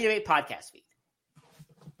 Debbie Debate podcast feed.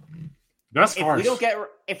 That's If harsh.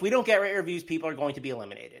 we don't get rate reviews, people are going to be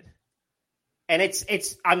eliminated. And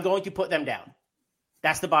I'm going to put them down.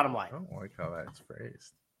 That's the bottom line. I don't like how that's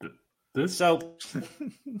phrased.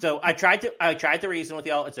 So I tried to reason with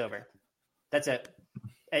y'all. It's over. That's it.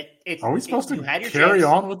 Are we supposed to you had your carry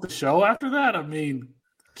chance. on with the show after that? I mean,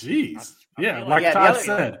 geez. Yeah, like Yeah, the Todd other-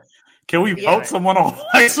 said. Can we Yeah. vote someone off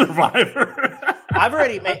like Survivor? I've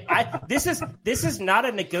already made. This is not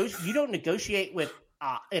a negotiation. You don't negotiate with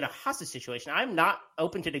in a hostage situation. I'm not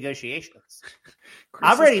open to negotiations.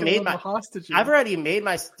 I've already made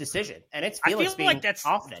my decision, and it's I Felix feel being like that's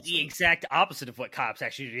off next the week. exact opposite of what cops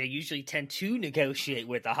actually do. They usually tend to negotiate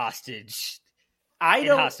with a hostage. I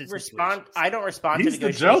don't hostage respond. situations. I don't respond He's to the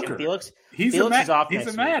negotiation. Joker. Felix He's is off he's next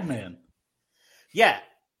a week. madman. Yeah.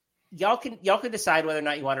 Y'all can decide whether or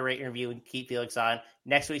not you want to rate interview and keep Felix on.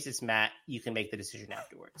 Next week it's Matt. You can make the decision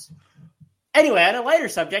afterwards. Anyway, on a lighter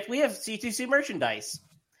subject, we have C2C merchandise.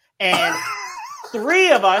 And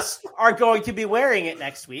 3 of us are going to be wearing it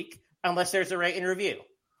next week unless there's a rate and review.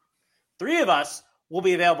 3 of us will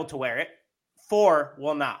be available to wear it. 4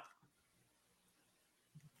 will not.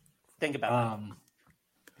 Think about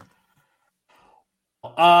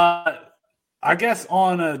I guess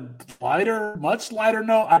on a much lighter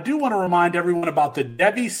note, I do want to remind everyone about the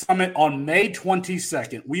Debbie Summit on May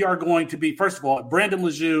 22nd. We are going to be, first of all, Brandon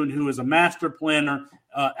Lejeune, who is a master planner.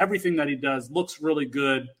 Everything that he does looks really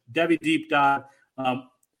good. Debbie Deep Dive.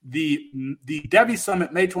 The Debbie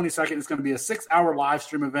Summit, May 22nd, is going to be a 6-hour live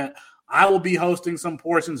stream event. I will be hosting some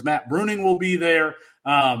portions. Matt Bruning will be there.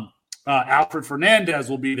 Alfred Fernandez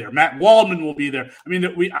will be there. Matt Waldman will be there. I mean,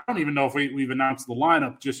 I don't even know if we've announced the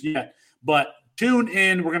lineup just yet. But tune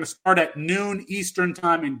in. We're going to start at noon Eastern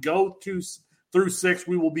time and go through 6.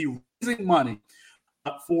 We will be raising money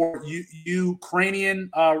for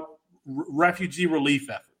Ukrainian refugee relief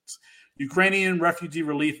efforts. Ukrainian refugee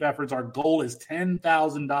relief efforts. Our goal is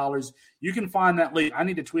 $10,000. You can find that link. I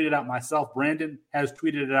need to tweet it out myself. Brandon has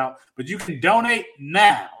tweeted it out. But you can donate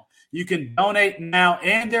now.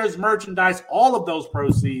 And there's merchandise. All of those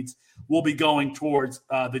proceeds will be going towards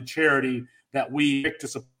the charity that we pick to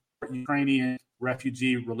support Ukrainian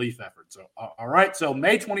refugee relief efforts. So, all right. So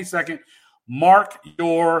May 22nd, mark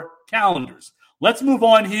your calendars. Let's move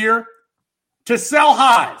on here to sell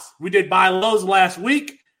highs. We did buy lows last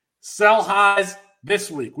week. Sell highs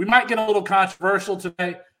this week. We might get a little controversial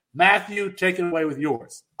today. Matthew, take it away with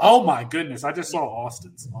yours. Oh my goodness. I just saw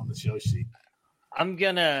Austin's on the show sheet. I'm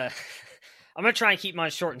gonna try and keep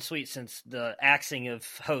mine short and sweet since the axing of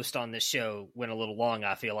host on this show went a little long,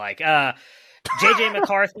 I feel like. JJ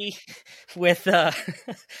McCarthy with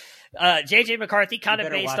JJ McCarthy, kind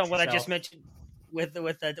of based on what I just mentioned with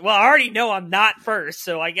the well, I already know I'm not first,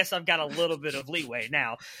 so I guess I've got a little bit of leeway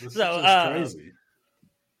now. This So is just crazy.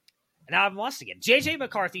 now I'm lost again. JJ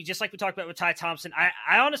McCarthy, just like we talked about with Ty Thompson,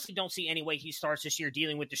 I honestly don't see any way he starts this year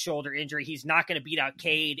dealing with the shoulder injury. He's not going to beat out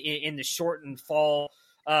Cade in the shortened fall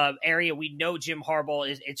area. We know Jim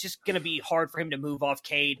Harbaugh it's just going to be hard for him to move off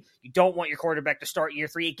Cade. You don't want your quarterback to start year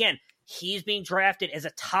 3 again. He's being drafted as a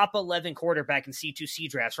top 11 quarterback in C2C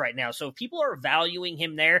drafts right now. So if people are valuing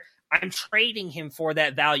him there, I'm trading him for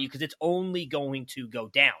that value because it's only going to go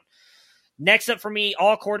down. Next up for me,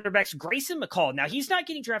 all quarterbacks, Grayson McCall. Now, he's not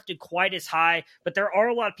getting drafted quite as high, but there are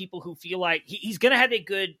a lot of people who feel like he's going to have a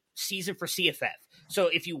good season for CFF. So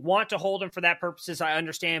if you want to hold him for that purposes, I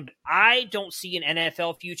understand. But I don't see an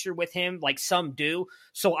NFL future with him like some do.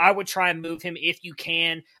 So I would try and move him if you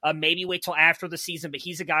can. Maybe wait till after the season. But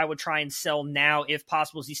he's a guy I would try and sell now if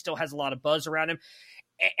possible, as he still has a lot of buzz around him.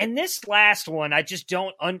 And this last one, I just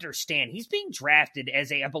don't understand. He's being drafted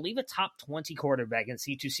as I believe, a top 20 quarterback in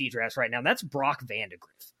C2C drafts right now. And that's Brock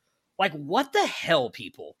Vandagriff. Like, what the hell,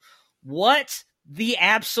 people? What the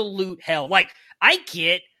absolute hell? Like, I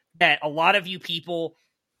get that a lot of you people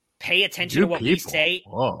pay attention to what we say.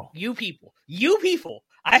 Whoa. You people.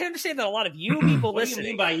 I understand that a lot of you people What listening. do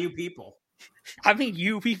you mean by you people? I mean,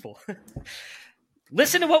 you people.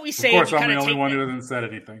 Listen to what we say. Of course, and I'm the only take one who hasn't said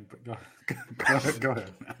anything. But go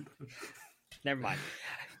ahead, man. Never mind.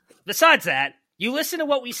 Besides that, you listen to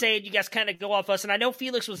what we say and you guys kind of go off us. And I know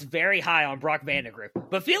Felix was very high on Brock Vandagriff,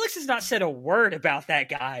 but Felix has not said a word about that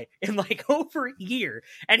guy in like over a year.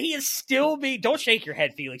 And he is still being, don't shake your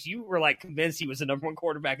head, Felix. You were like convinced he was the number one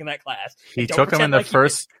quarterback in that class. He took him in the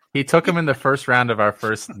first. He took him in the first round of our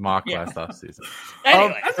first mock last offseason.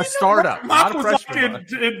 Anyway, a startup, not a freshman.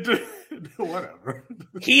 Whatever.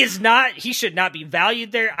 He is not. He should not be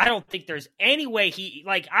valued there. I don't think there's any way he.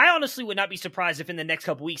 Like, I honestly would not be surprised if in the next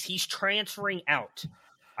couple weeks he's transferring out.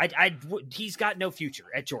 He's got no future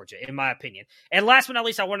at Georgia, in my opinion. And last but not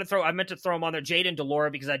least, I meant to throw him on there, Jaden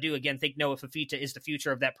DeLora, because I do again think Noah Fafita is the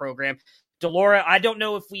future of that program. DeLora, I don't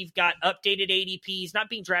know if we've got updated ADP. He's not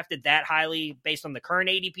being drafted that highly based on the current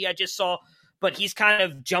ADP I just saw, but he's kind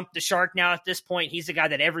of jumped the shark now at this point. He's the guy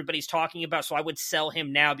that everybody's talking about, so I would sell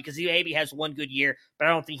him now because he maybe has one good year, but I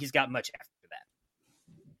don't think he's got much after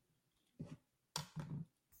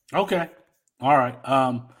that. Okay. All right.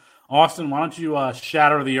 Austin, why don't you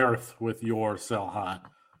shatter the earth with your sell high?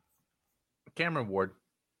 Cameron Ward.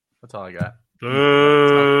 That's all I got.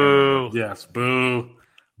 Boo. Yes, boo.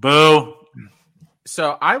 Boo.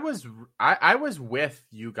 So I was with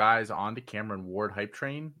you guys on the Cameron Ward hype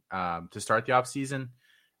train to start the offseason.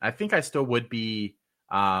 I think I still would be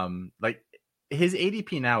like his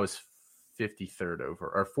ADP now is 53rd over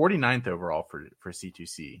or 49th overall for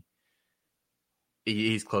C2C.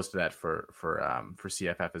 He's close to that for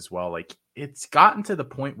CFF as well. Like, it's gotten to the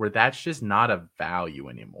point where that's just not a value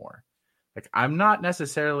anymore. Like, I'm not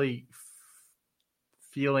necessarily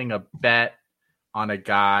feeling a bet on a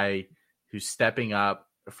guy who's stepping up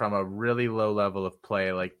from a really low level of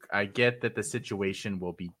play. Like, I get that the situation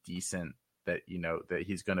will be decent, that, you know, that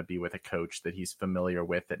he's going to be with a coach that he's familiar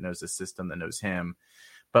with, that knows the system, that knows him.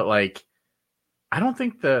 But like, I don't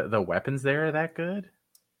think the weapons there are that good.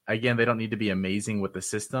 Again, they don't need to be amazing with the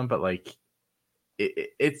system, but like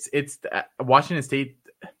it's Washington State.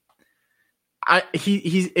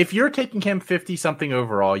 He's if you're taking him 50 something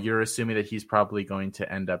overall, you're assuming that he's probably going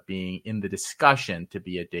to end up being in the discussion to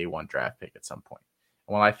be a day one draft pick at some point.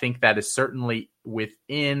 Well, I think that is certainly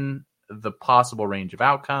within the possible range of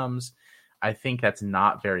outcomes. I think that's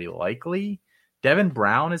not very likely. Devin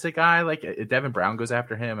Brown is a guy, like Devin Brown goes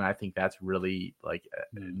after him, and I think that's really like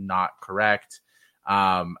not correct.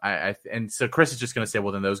 And so Chris is just going to say,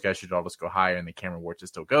 well, then those guys should all just go higher, and then Cameron Ward should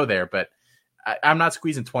still go there. But I'm not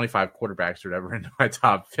squeezing 25 quarterbacks or whatever into my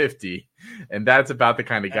top 50, and that's about the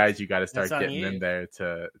kind of guys you got to start getting in there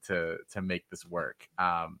to make this work.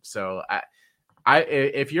 So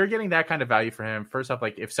if you're getting that kind of value for him, first off,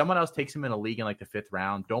 like if someone else takes him in a league in like the 5th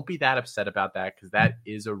round, don't be that upset about that, because that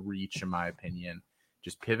is a reach in my opinion.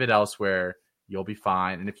 Just pivot elsewhere, you'll be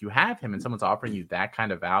fine. And if you have him and someone's offering you that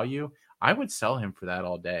kind of value, I would sell him for that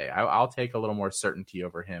all day. I'll take a little more certainty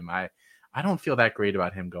over him. I don't feel that great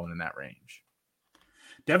about him going in that range.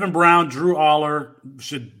 Devin Brown, Drew Aller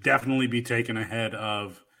should definitely be taken ahead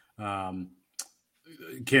of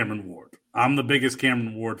Cameron Ward. I'm the biggest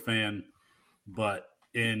Cameron Ward fan, but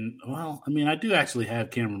I do actually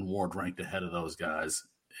have Cameron Ward ranked ahead of those guys,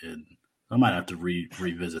 and I might have to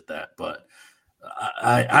revisit that, but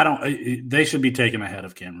I don't. They should be taken ahead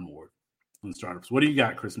of Cameron Ward in startups. What do you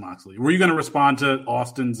got, Chris Moxley? Were you going to respond to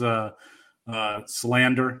Austin's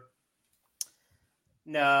slander?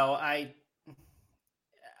 No, I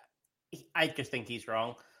just think he's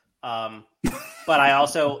wrong. But I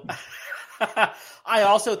also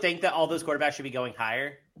think that all those quarterbacks should be going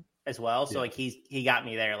higher as well. So like he got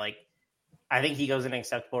me there. Like, I think he goes in an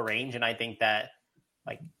acceptable range, and I think that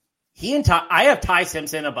like I have Ty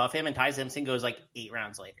Simpson above him, and Ty Simpson goes like 8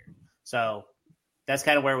 rounds later. So that's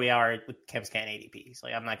kind of where we are with Kemp's Can ADPs.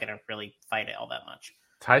 Like, I'm not going to really fight it all that much.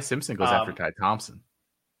 Ty Simpson goes after Ty Thompson.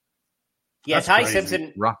 Yeah, That's Ty crazy.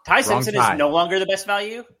 Simpson. Wrong Ty Simpson Ty. is no longer the best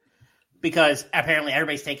value because apparently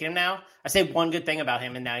everybody's taking him now. I say one good thing about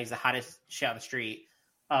him, and now he's the hottest shit on the street.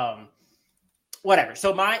 Whatever.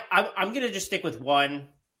 So I'm going to just stick with one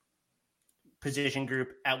position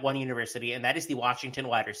group at one university, and that is the Washington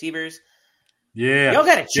wide receivers. Yeah, y'all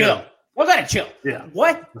got to chill. Yeah. Y'all got to chill. Yeah.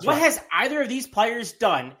 What has either of these players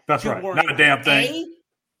done That's to right. warrant Not a damn thing.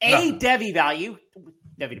 a Devy value,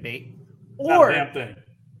 Devy debate, Not or a damn thing.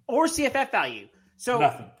 or CFF value. So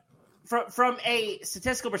Nothing. From a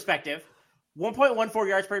statistical perspective, 1.14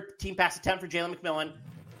 yards per team pass attempt for Jalen McMillan,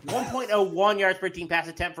 1.01 yards per team pass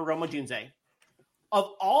attempt for Rome Odunze.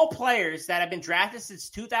 Of all players that have been drafted since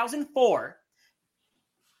 2004,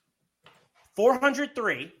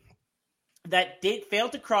 403 that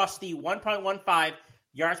failed to cross the 1.15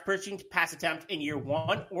 yards per team pass attempt in year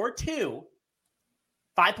 1 or 2,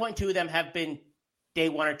 5.2 of them have been day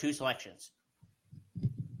 1 or 2 selections.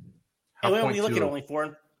 And when we look at only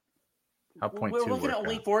we're looking at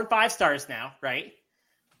only 4 and 5 stars now, right?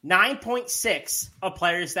 9.6 of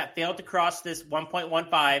players that failed to cross this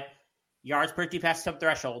 1.15 yards per team pass attempt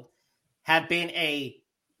threshold have been a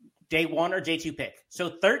day 1 or day 2 pick. So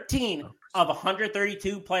 13 of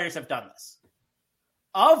 132 players have done this.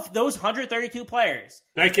 Of those 132 players,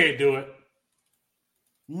 they can't do it.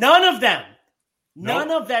 None of them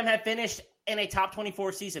have finished in a top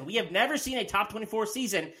 24 season. We have never seen a top 24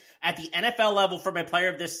 season at the NFL level from a player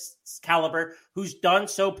of this caliber who's done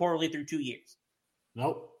so poorly through 2 years.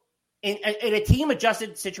 Nope. In a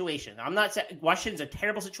team-adjusted situation. I'm not saying Washington's a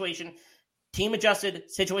terrible situation. Team-adjusted,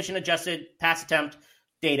 situation-adjusted pass attempt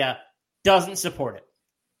data doesn't support it.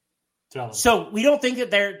 So we don't think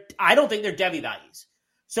that I don't think they're Devy values.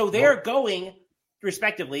 So they're going,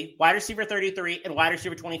 respectively, wide receiver 33 and wide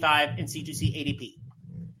receiver 25 in C2C ADP.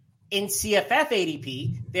 In CFF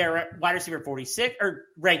ADP, they're wide receiver 46, or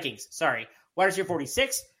rankings, sorry. Wide receiver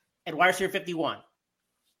 46 and wide receiver 51.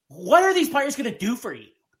 What are these players going to do for you?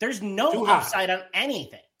 There's no upside on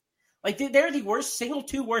anything. Like, they're the worst,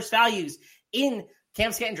 two worst values in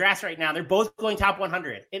Cam Stanton drafts right now. They're both going top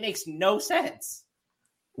 100. It makes no sense.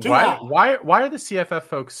 Why are the CFF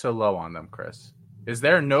folks so low on them, Chris? Is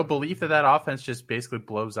there no belief that offense just basically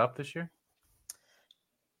blows up this year?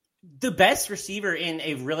 The best receiver in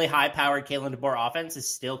a really high-powered Kalen DeBoer offense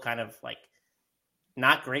is still kind of like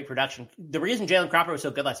not great production. The reason Jalen Cropper was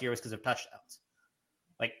so good last year was because of touchdowns.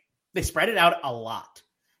 Like, they spread it out a lot.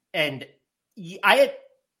 And I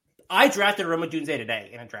drafted Rome Odunze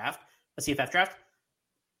today in a CFF draft.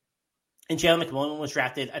 And Jalen McMillan was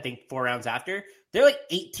drafted, I think, 4 rounds after. They're like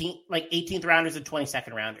 18th rounders and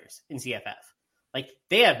 22nd rounders in CFF. Like,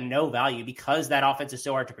 they have no value because that offense is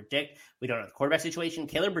so hard to predict. We don't know the quarterback situation.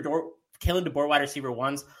 Kalen DeBoer wide receiver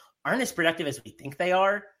ones aren't as productive as we think they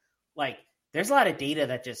are. Like, there's a lot of data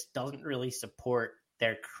that just doesn't really support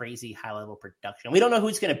their crazy high-level production. We don't know who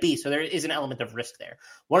it's going to be, so there is an element of risk there.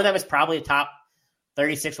 One of them is probably a top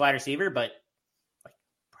 36 wide receiver, but like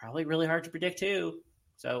probably really hard to predict too.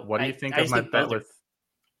 So what do you think of my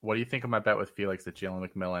bet with Felix that Jalen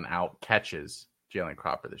McMillan out catches Jalen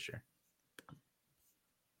Cropper this year?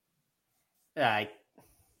 I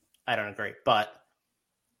don't agree, but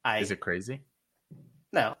is it crazy?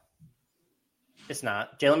 No, it's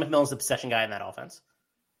not. Jalen McMillan's the possession guy in that offense.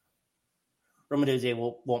 Rome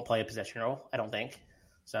Odunze won't play a possession role, I don't think.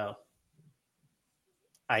 So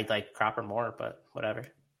I like Cropper more, but whatever.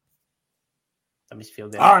 Let me feel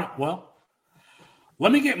good. All right, well,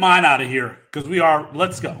 let me get mine out of here because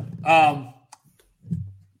let's go.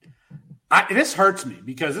 This hurts me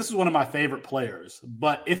because this is one of my favorite players.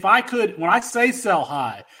 But if I could, when I say sell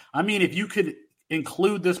high, I mean if you could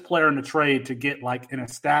include this player in the trade to get like an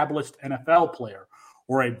established NFL player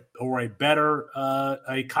or a better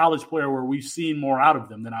a college player where we've seen more out of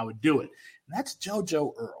them, then I would do it. And that's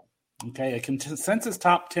JoJo Earl. Okay, a consensus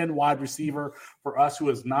top 10 wide receiver for us who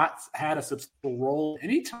has not had a substantial role.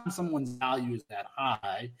 Anytime someone's value is that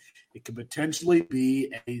high, it could potentially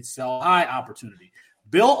be a sell high opportunity.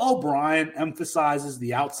 Bill O'Brien emphasizes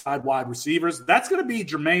the outside wide receivers. That's going to be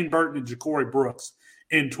Jermaine Burton and Ja'Cory Brooks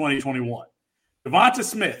in 2021. Devonta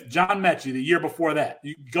Smith, John Mechie the year before that.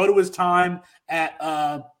 You go to his time at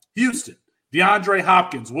Houston. DeAndre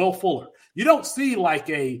Hopkins, Will Fuller. You don't see like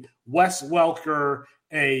a Wes Welker,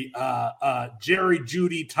 a Jerry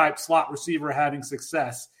Jeudy type slot receiver having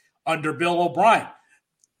success under Bill O'Brien.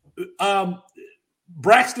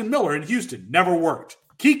 Braxton Miller in Houston never worked.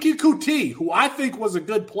 Kiki Kuti, who I think was a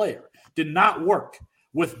good player, did not work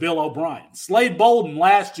with Bill O'Brien. Slade Bolden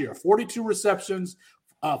last year, 42 receptions,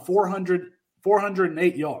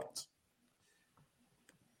 408 yards.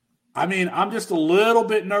 I mean, I'm just a little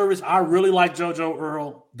bit nervous. I really like JoJo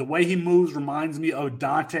Earl. The way he moves reminds me of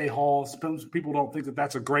Dante Hall. Some people don't think that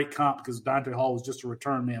that's a great comp because Dante Hall was just a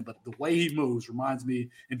return man, but the way he moves reminds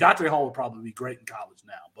me, and Dante Hall would probably be great in college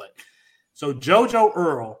now. But so JoJo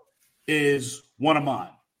Earl is one of mine.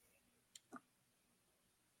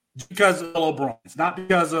 Because of Bill O'Brien. It's not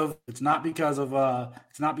because of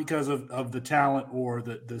the talent or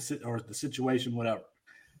the situation, whatever.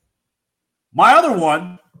 My other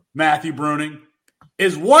one, Matthew Bruning,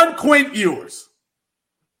 is one Quint Ewers.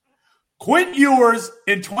 Quinn Ewers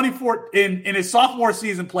in his sophomore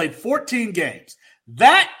season played 14 games.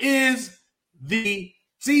 That is the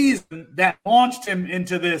season that launched him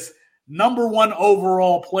into this number one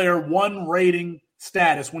overall player, one rating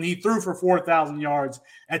status when he threw for 4,000 yards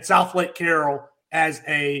at South Lake Carroll as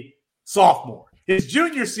a sophomore. His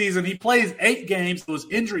junior season, he plays 8 games. It was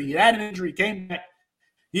injury. He had an injury, came back.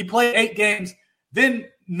 He played 8 games. Then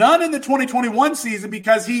none in the 2021 season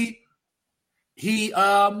because he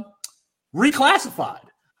reclassified.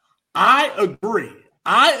 I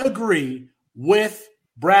agree with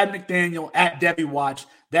Brad McDaniel at Debbie Watch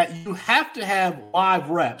that you have to have live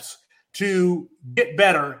reps to get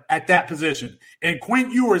better at that position. And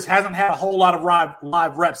Quinn Ewers hasn't had a whole lot of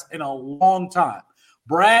live reps in a long time.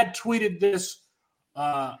 Brad tweeted this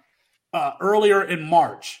earlier in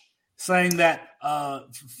March, saying that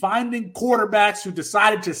finding quarterbacks who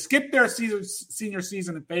decided to skip their senior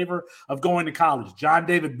season in favor of going to college. John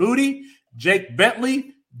David Booty, Jake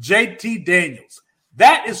Bentley, JT Daniels.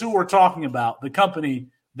 That is who we're talking about, the company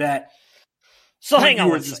that So hang on.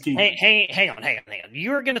 Hang on.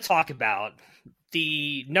 You're going to talk about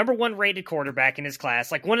the number one rated quarterback in his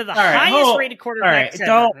class, like one of the highest rated quarterbacks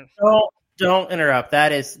ever. Don't interrupt.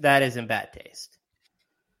 That is in bad taste.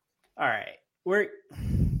 All right.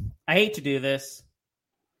 I hate to do this.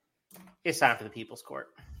 It's time for the People's Court.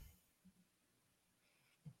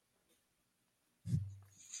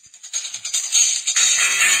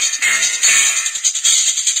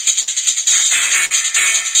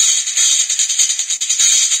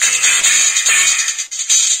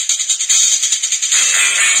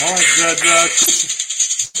 All right, Judge.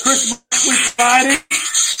 Chris Friday.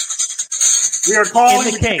 We are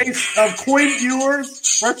calling the case of Quinn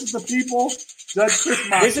Ewers versus the people. Judge Chris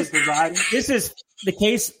Moxley presiding. This is the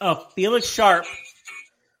case of Felix Sharp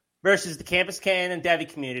versus the Campus Can and Devi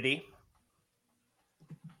community.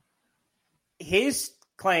 His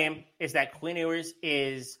claim is that Quinn Ewers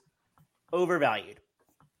is overvalued.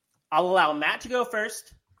 I'll allow Matt to go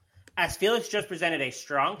first, as Felix just presented a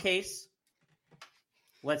strong case.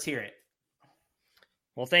 Let's hear it.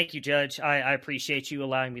 Well, thank you, Judge. I appreciate you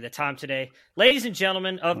allowing me the time today. Ladies and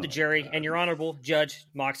gentlemen of the jury and your Honorable Judge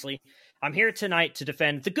Moxley, I'm here tonight to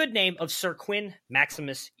defend the good name of Sir Quinn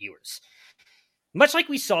Maximus Ewers. Much like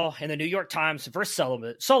we saw in the New York Times versus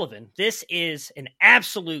Sullivan, this is an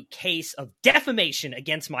absolute case of defamation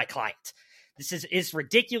against my client. This is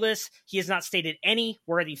ridiculous. He has not stated any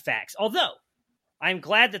worthy facts. Although, I'm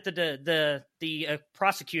glad that the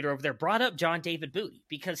prosecutor over there brought up John David Booty,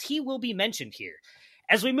 because he will be mentioned here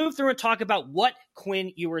as we move through and talk about what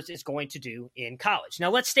Quinn Ewers is going to do in college.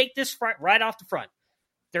 Now, let's take this right off the front.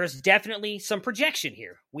 There's definitely some projection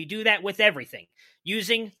here. We do that with everything.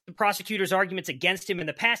 Using the prosecutor's arguments against him in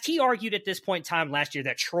the past, he argued at this point in time last year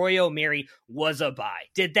that Troy O'Meary was a buy.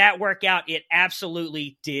 Did that work out? It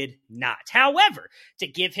absolutely did not. However, to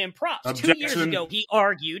give him props, Objection. 2 years ago, he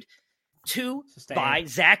argued to buy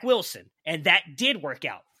Zach Wilson, and that did work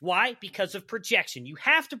out. Why? Because of projection. You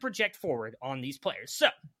have to project forward on these players. So,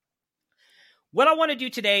 what I want to do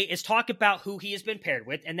today is talk about who he has been paired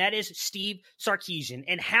with, and that is Steve Sarkisian,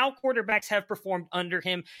 and how quarterbacks have performed under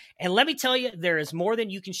him. And let me tell you, there is more than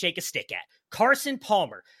you can shake a stick at. Carson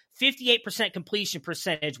Palmer, 58% completion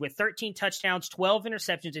percentage with 13 touchdowns, 12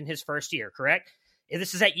 interceptions in his first year, correct?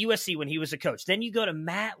 This is at USC when he was a coach. Then you go to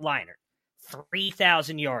Matt Leinart.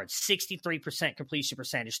 3,000 yards, 63% completion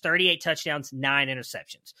percentage, 38 touchdowns, 9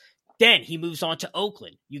 interceptions. Then he moves on to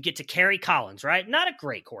Oakland. You get to Kerry Collins, right? Not a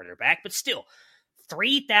great quarterback, but still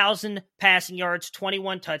 3,000 passing yards,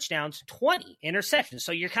 21 touchdowns, 20 interceptions.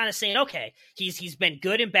 So you're kind of saying, okay, he's been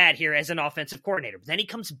good and bad here as an offensive coordinator. But then he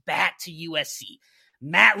comes back to USC.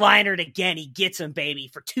 Matt Leinart again, he gets him, baby,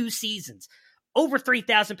 for 2 seasons. Over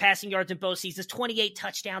 3,000 passing yards in both seasons, 28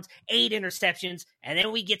 touchdowns, 8 interceptions. And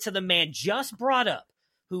then we get to the man just brought up,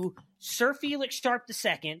 who Sir Felix Sharp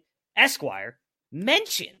II, Esquire,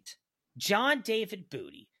 mentioned, John David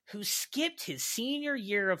Booty, who skipped his senior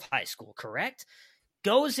year of high school, correct?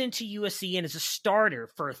 Goes into USC and is a starter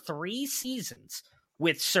for 3 seasons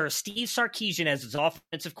with Sir Steve Sarkisian as his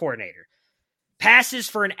offensive coordinator. Passes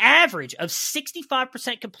for an average of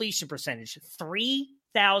 65% completion percentage,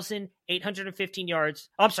 3,815 yards.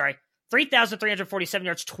 Oh, I'm sorry, 3,347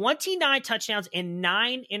 yards, 29 touchdowns, and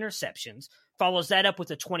 9 interceptions. Follows that up with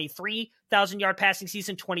a 23,000-yard passing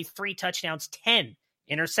season, 23 touchdowns, 10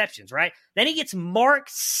 interceptions, right? Then he gets Mark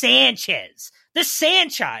Sanchez, the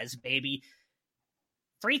Sanchez, baby.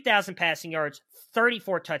 3,000 passing yards,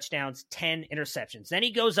 34 touchdowns, 10 interceptions. Then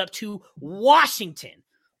he goes up to Washington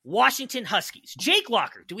Washington Huskies. Jake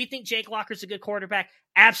Locker. Do we think Jake Locker's a good quarterback?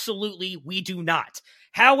 Absolutely, we do not.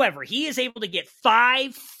 However, he is able to get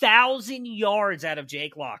 5,000 yards out of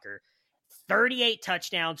Jake Locker, 38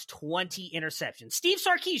 touchdowns, 20 interceptions. Steve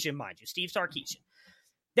Sarkisian, mind you, Steve Sarkisian.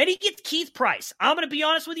 Then he gets Keith Price. I'm going to be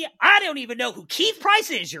honest with you. I don't even know who Keith Price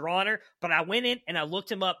is, Your Honor, but I went in and I looked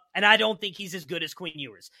him up, and I don't think he's as good as Quinn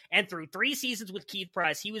Ewers. And through 3 seasons with Keith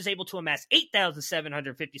Price, he was able to amass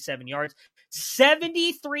 8,757 yards,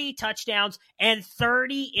 73 touchdowns, and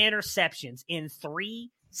 30 interceptions in 3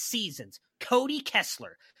 seasons. Cody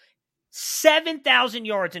Kessler, 7,000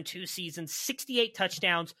 yards in 2 seasons, 68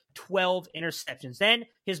 touchdowns, 12 interceptions. Then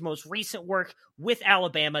his most recent work with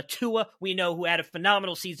Alabama, Tua, we know, who had a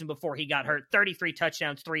phenomenal season before he got hurt, 33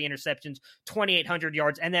 touchdowns, 3 interceptions, 2,800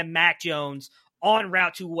 yards. And then Mac Jones en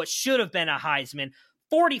route to what should have been a Heisman,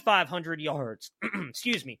 4,500 yards,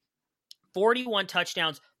 41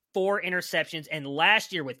 touchdowns, 4 interceptions. And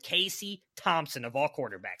last year with Casey Thompson, of all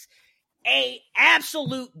quarterbacks, a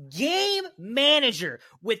absolute game manager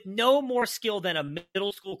with no more skill than a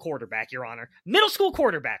middle school quarterback, Your Honor. Middle school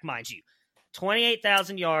quarterback, mind you.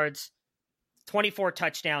 28,000 yards, 24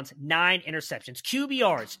 touchdowns, 9 interceptions.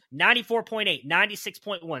 QBRs, 94.8,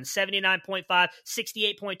 96.1, 79.5,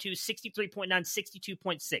 68.2, 63.9,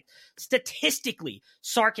 62.6. Statistically,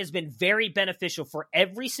 Sark has been very beneficial for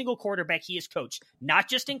every single quarterback he has coached, not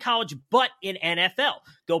just in college, but in NFL.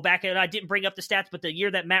 Go back, and I didn't bring up the stats, but the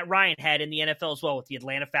year that Matt Ryan had in the NFL as well with the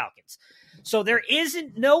Atlanta Falcons. So there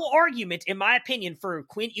isn't no argument, in my opinion, for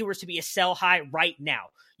Quinn Ewers to be a sell high right now.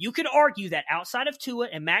 You could argue that outside of Tua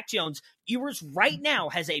and Mac Jones, Ewers right now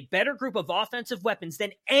has a better group of offensive weapons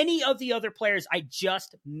than any of the other players I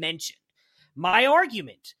just mentioned. My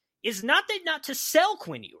argument is not to sell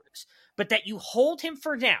Quinn Ewers, but that you hold him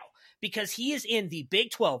for now because he is in the Big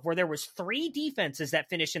 12, where there was 3 defenses that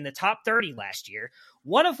finished in the top 30 last year,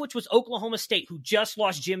 one of which was Oklahoma State, who just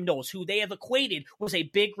lost Jim Knowles, who they have equated was a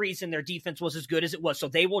big reason their defense was as good as it was, so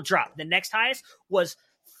they will drop. The next highest was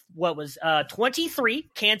 23,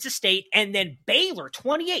 Kansas State, and then Baylor,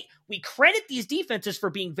 28. We credit these defenses for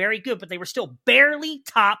being very good, but they were still barely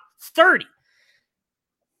top 30.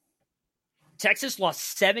 Texas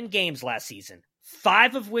lost 7 games last season,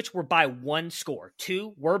 5 of which were by 1 score.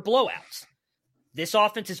 2 were blowouts. This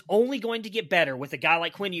offense is only going to get better with a guy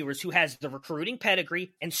like Quinn Ewers, who has the recruiting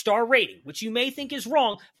pedigree and star rating, which you may think is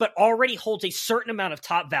wrong, but already holds a certain amount of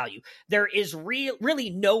top value. There is really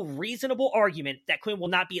no reasonable argument that Quinn will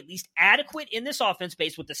not be at least adequate in this offense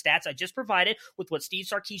based with the stats I just provided, with what Steve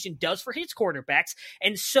Sarkisian does for his quarterbacks.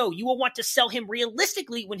 And so you will want to sell him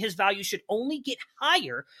realistically when his value should only get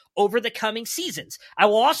higher over the coming seasons. I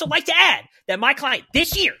will also like to add that my client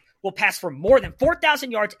this year will pass for more than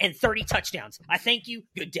 4,000 yards and 30 touchdowns. I thank you.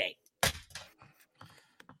 Good day.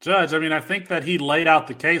 Judge, I think that he laid out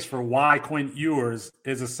the case for why Quinn Ewers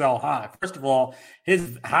is a sell high. First of all,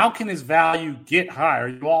 how can his value get higher?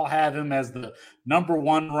 You all have him as the number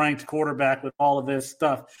 1 ranked quarterback with all of this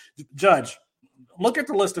stuff. Judge, look at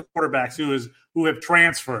the list of quarterbacks who have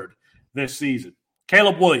transferred this season.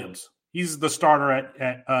 Caleb Williams, he's the starter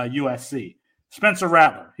at USC. Spencer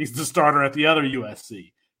Rattler, he's the starter at the other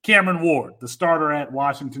USC. Cameron Ward, the starter at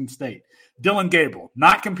Washington State. Dylan Gabriel,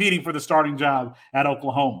 not competing for the starting job at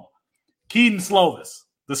Oklahoma. Keaton Slovis,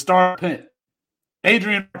 the starter at Penn.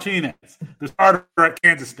 Adrian Martinez, the starter at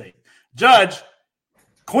Kansas State. Judge,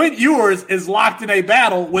 Quinn Ewers is locked in a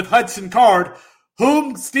battle with Hudson Card,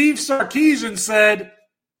 whom Steve Sarkisian said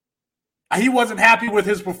he wasn't happy with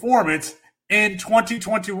his performance in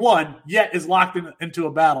 2021, yet is locked into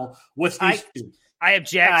a battle with Steve Sarkisian. I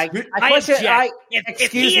object.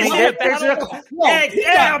 Excuse me.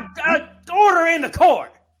 Order in the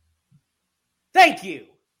court. Thank you.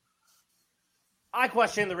 I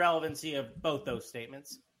question the relevancy of both those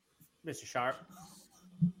statements, Mr. Sharp.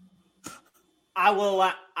 I will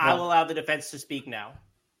allow the defense to speak now.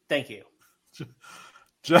 Thank you.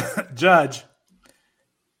 Judge,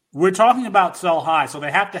 we're talking about sell high, so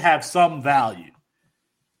they have to have some value.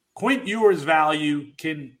 Quinn Ewers' value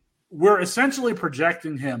we're essentially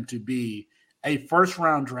projecting him to be a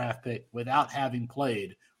first-round draft pick without having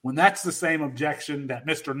played, when that's the same objection that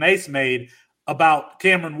Mr. Nace made about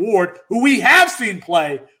Cameron Ward, who we have seen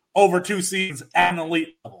play over 2 seasons at an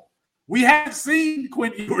elite level. We have seen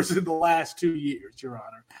Quinn Ewers in the last 2 years, Your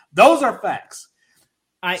Honor. Those are facts.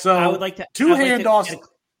 I would like to handoffs.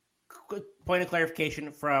 Quick point of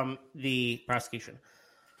clarification from the prosecution.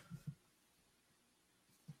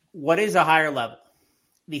 What is a higher level?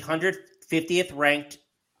 The 150th ranked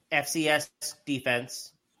FCS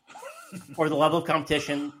defense, or the level of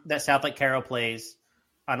competition that South Lake Carroll plays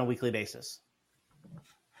on a weekly basis?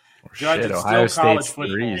 Judge, Shit, it's Ohio still college State's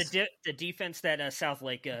football. threes. The defense that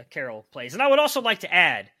Southlake Carroll plays. And I would also like to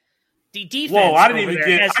add, the defense. Whoa, I didn't over even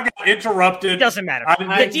there get. I got interrupted. It doesn't matter. I didn't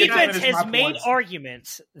The get to defense finish has my made points.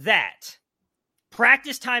 arguments that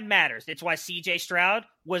practice time matters. It's why C.J. Stroud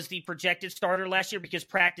was the projected starter last year, because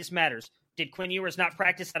practice matters. Did Quinn Ewers not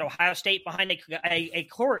practice at Ohio State behind a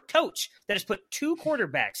coach that has put 2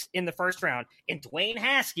 quarterbacks in the first round in Dwayne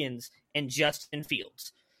Haskins and Justin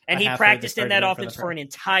Fields? And he practiced in that offense for an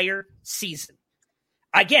entire season.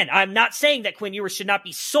 Again, I'm not saying that Quinn Ewers should not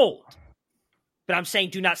be sold, but I'm saying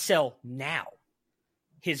do not sell now.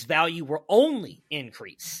 His value will only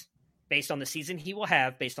increase based on the season he will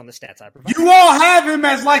have, based on the stats I provide. You all have him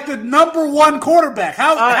as like the number 1 quarterback.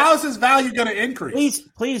 How is his value going to increase?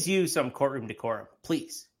 Please use some courtroom decorum.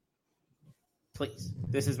 Please.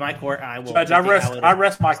 This is my court. I will. Judge, I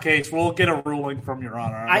rest my case. We'll get a ruling from Your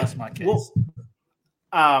Honor. I rest my case.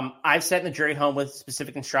 I've sent the jury home with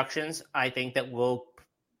specific instructions. I think that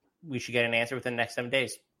we should get an answer within the next 7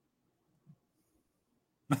 days.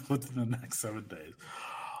 Within the next 7 days.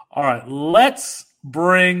 All right, let's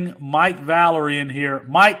bring Mike Valerie in here.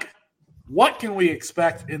 Mike, what can we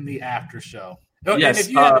expect in the after show? Yes, and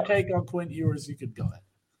if you had to take on Quinn Ewers, you could go ahead.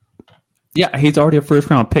 Yeah, he's already a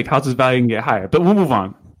first-round pick. How's his value can get higher? But we'll move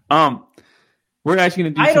on. We're actually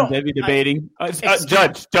going to do some Debbie debating.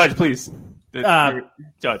 Judge, please.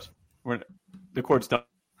 Judge, the court's done.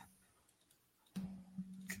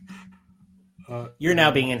 You're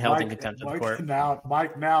now being held in contempt of court.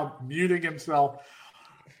 Mike now muting himself.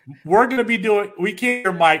 We're going to be doing – we can't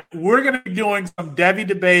hear Mike. We're going to be doing some Debbie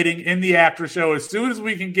debating in the after show. As soon as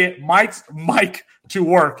we can get Mike's mic to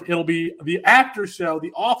work, it'll be the after show,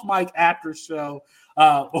 the off-mic after show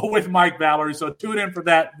with Mike Valerie. So tune in for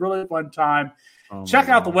that. Really fun time. Check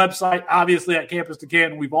out the website, obviously, at Campus to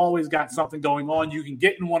Canton. We've always got something going on. You can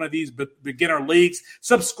get in one of these beginner leagues.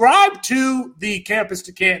 Subscribe to the Campus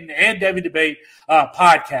to Canton and Debbie Debate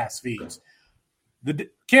podcast feeds. The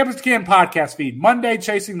Campus to Canton podcast feed. Monday,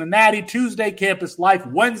 Chasing the Natty. Tuesday, Campus Life.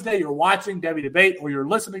 Wednesday, you're watching Debbie Debate or you're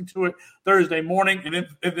listening to it Thursday morning. And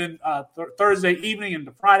then Thursday evening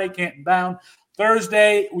into Friday, Canton Bound.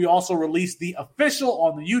 Thursday, we also release the official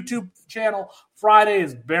on the YouTube channel. Friday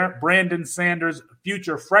is Brandon Sanders,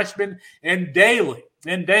 future freshman. And daily,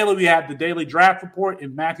 we have the daily draft report,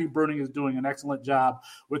 and Matthew Bruning is doing an excellent job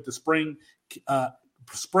with the spring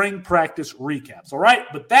practice recaps. All right,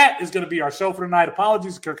 but that is going to be our show for tonight.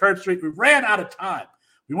 Apologies to Kirk Herbstreit. We ran out of time.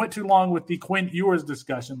 We went too long with the Quinn Ewers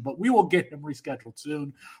discussion, but we will get him rescheduled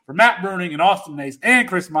soon. For Matt Bruning and Austin Nace and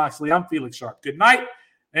Chris Moxley, I'm Felix Sharp. Good night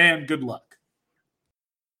and good luck.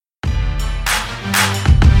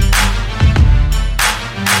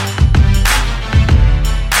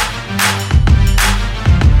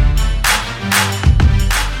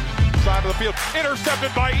 Side of the field, intercepted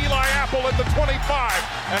by Eli Apple at the 25,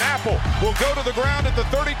 and Apple will go to the ground at the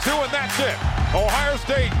 32, and that's it. Ohio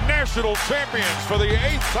State national champions for the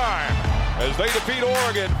 8th time as they defeat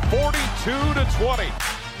Oregon 42-20.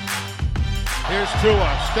 Here's Tua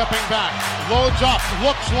stepping back, loads up,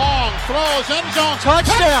 looks long, throws, end zone,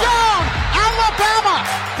 touchdown! Alabama!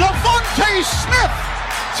 Devontae Smith!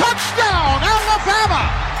 Touchdown, Alabama!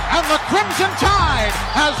 And the Crimson Tide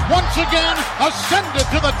has once again ascended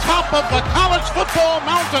to the top of the college football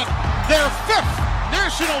mountain. Their 5th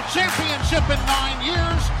national championship in 9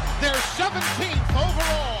 years, their 17th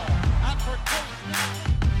overall. And for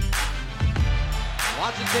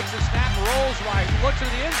Watson takes a snap, rolls right, looks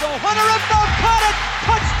in the end zone. Hunter Renfrow caught it!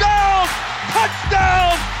 Touchdown!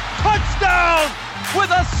 Touchdown! Touchdown!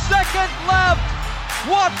 With a second left,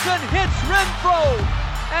 Watson hits Renfrow.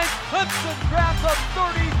 And Clemson grabs a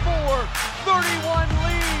 34-31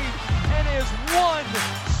 lead and is 1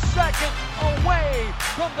 second away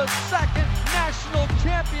from the 2nd national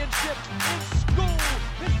championship in school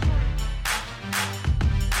history.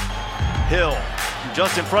 Hill,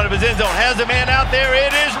 just in front of his end zone, has a man out there.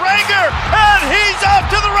 It is Rager, and he's off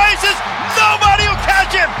to the races. Nobody will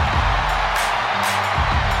catch him.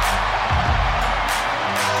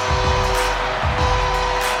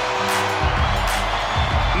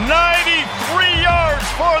 93 yards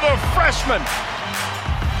for the freshman.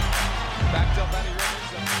 Backed up out of your end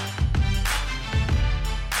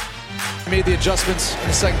zone. Made the adjustments in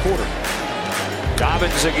the second quarter.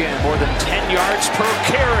 Dobbins again, more than 10 yards per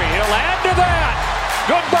carry. He'll add to that.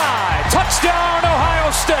 Goodbye. Touchdown, Ohio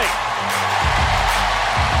State.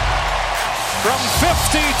 From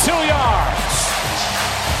 52 yards.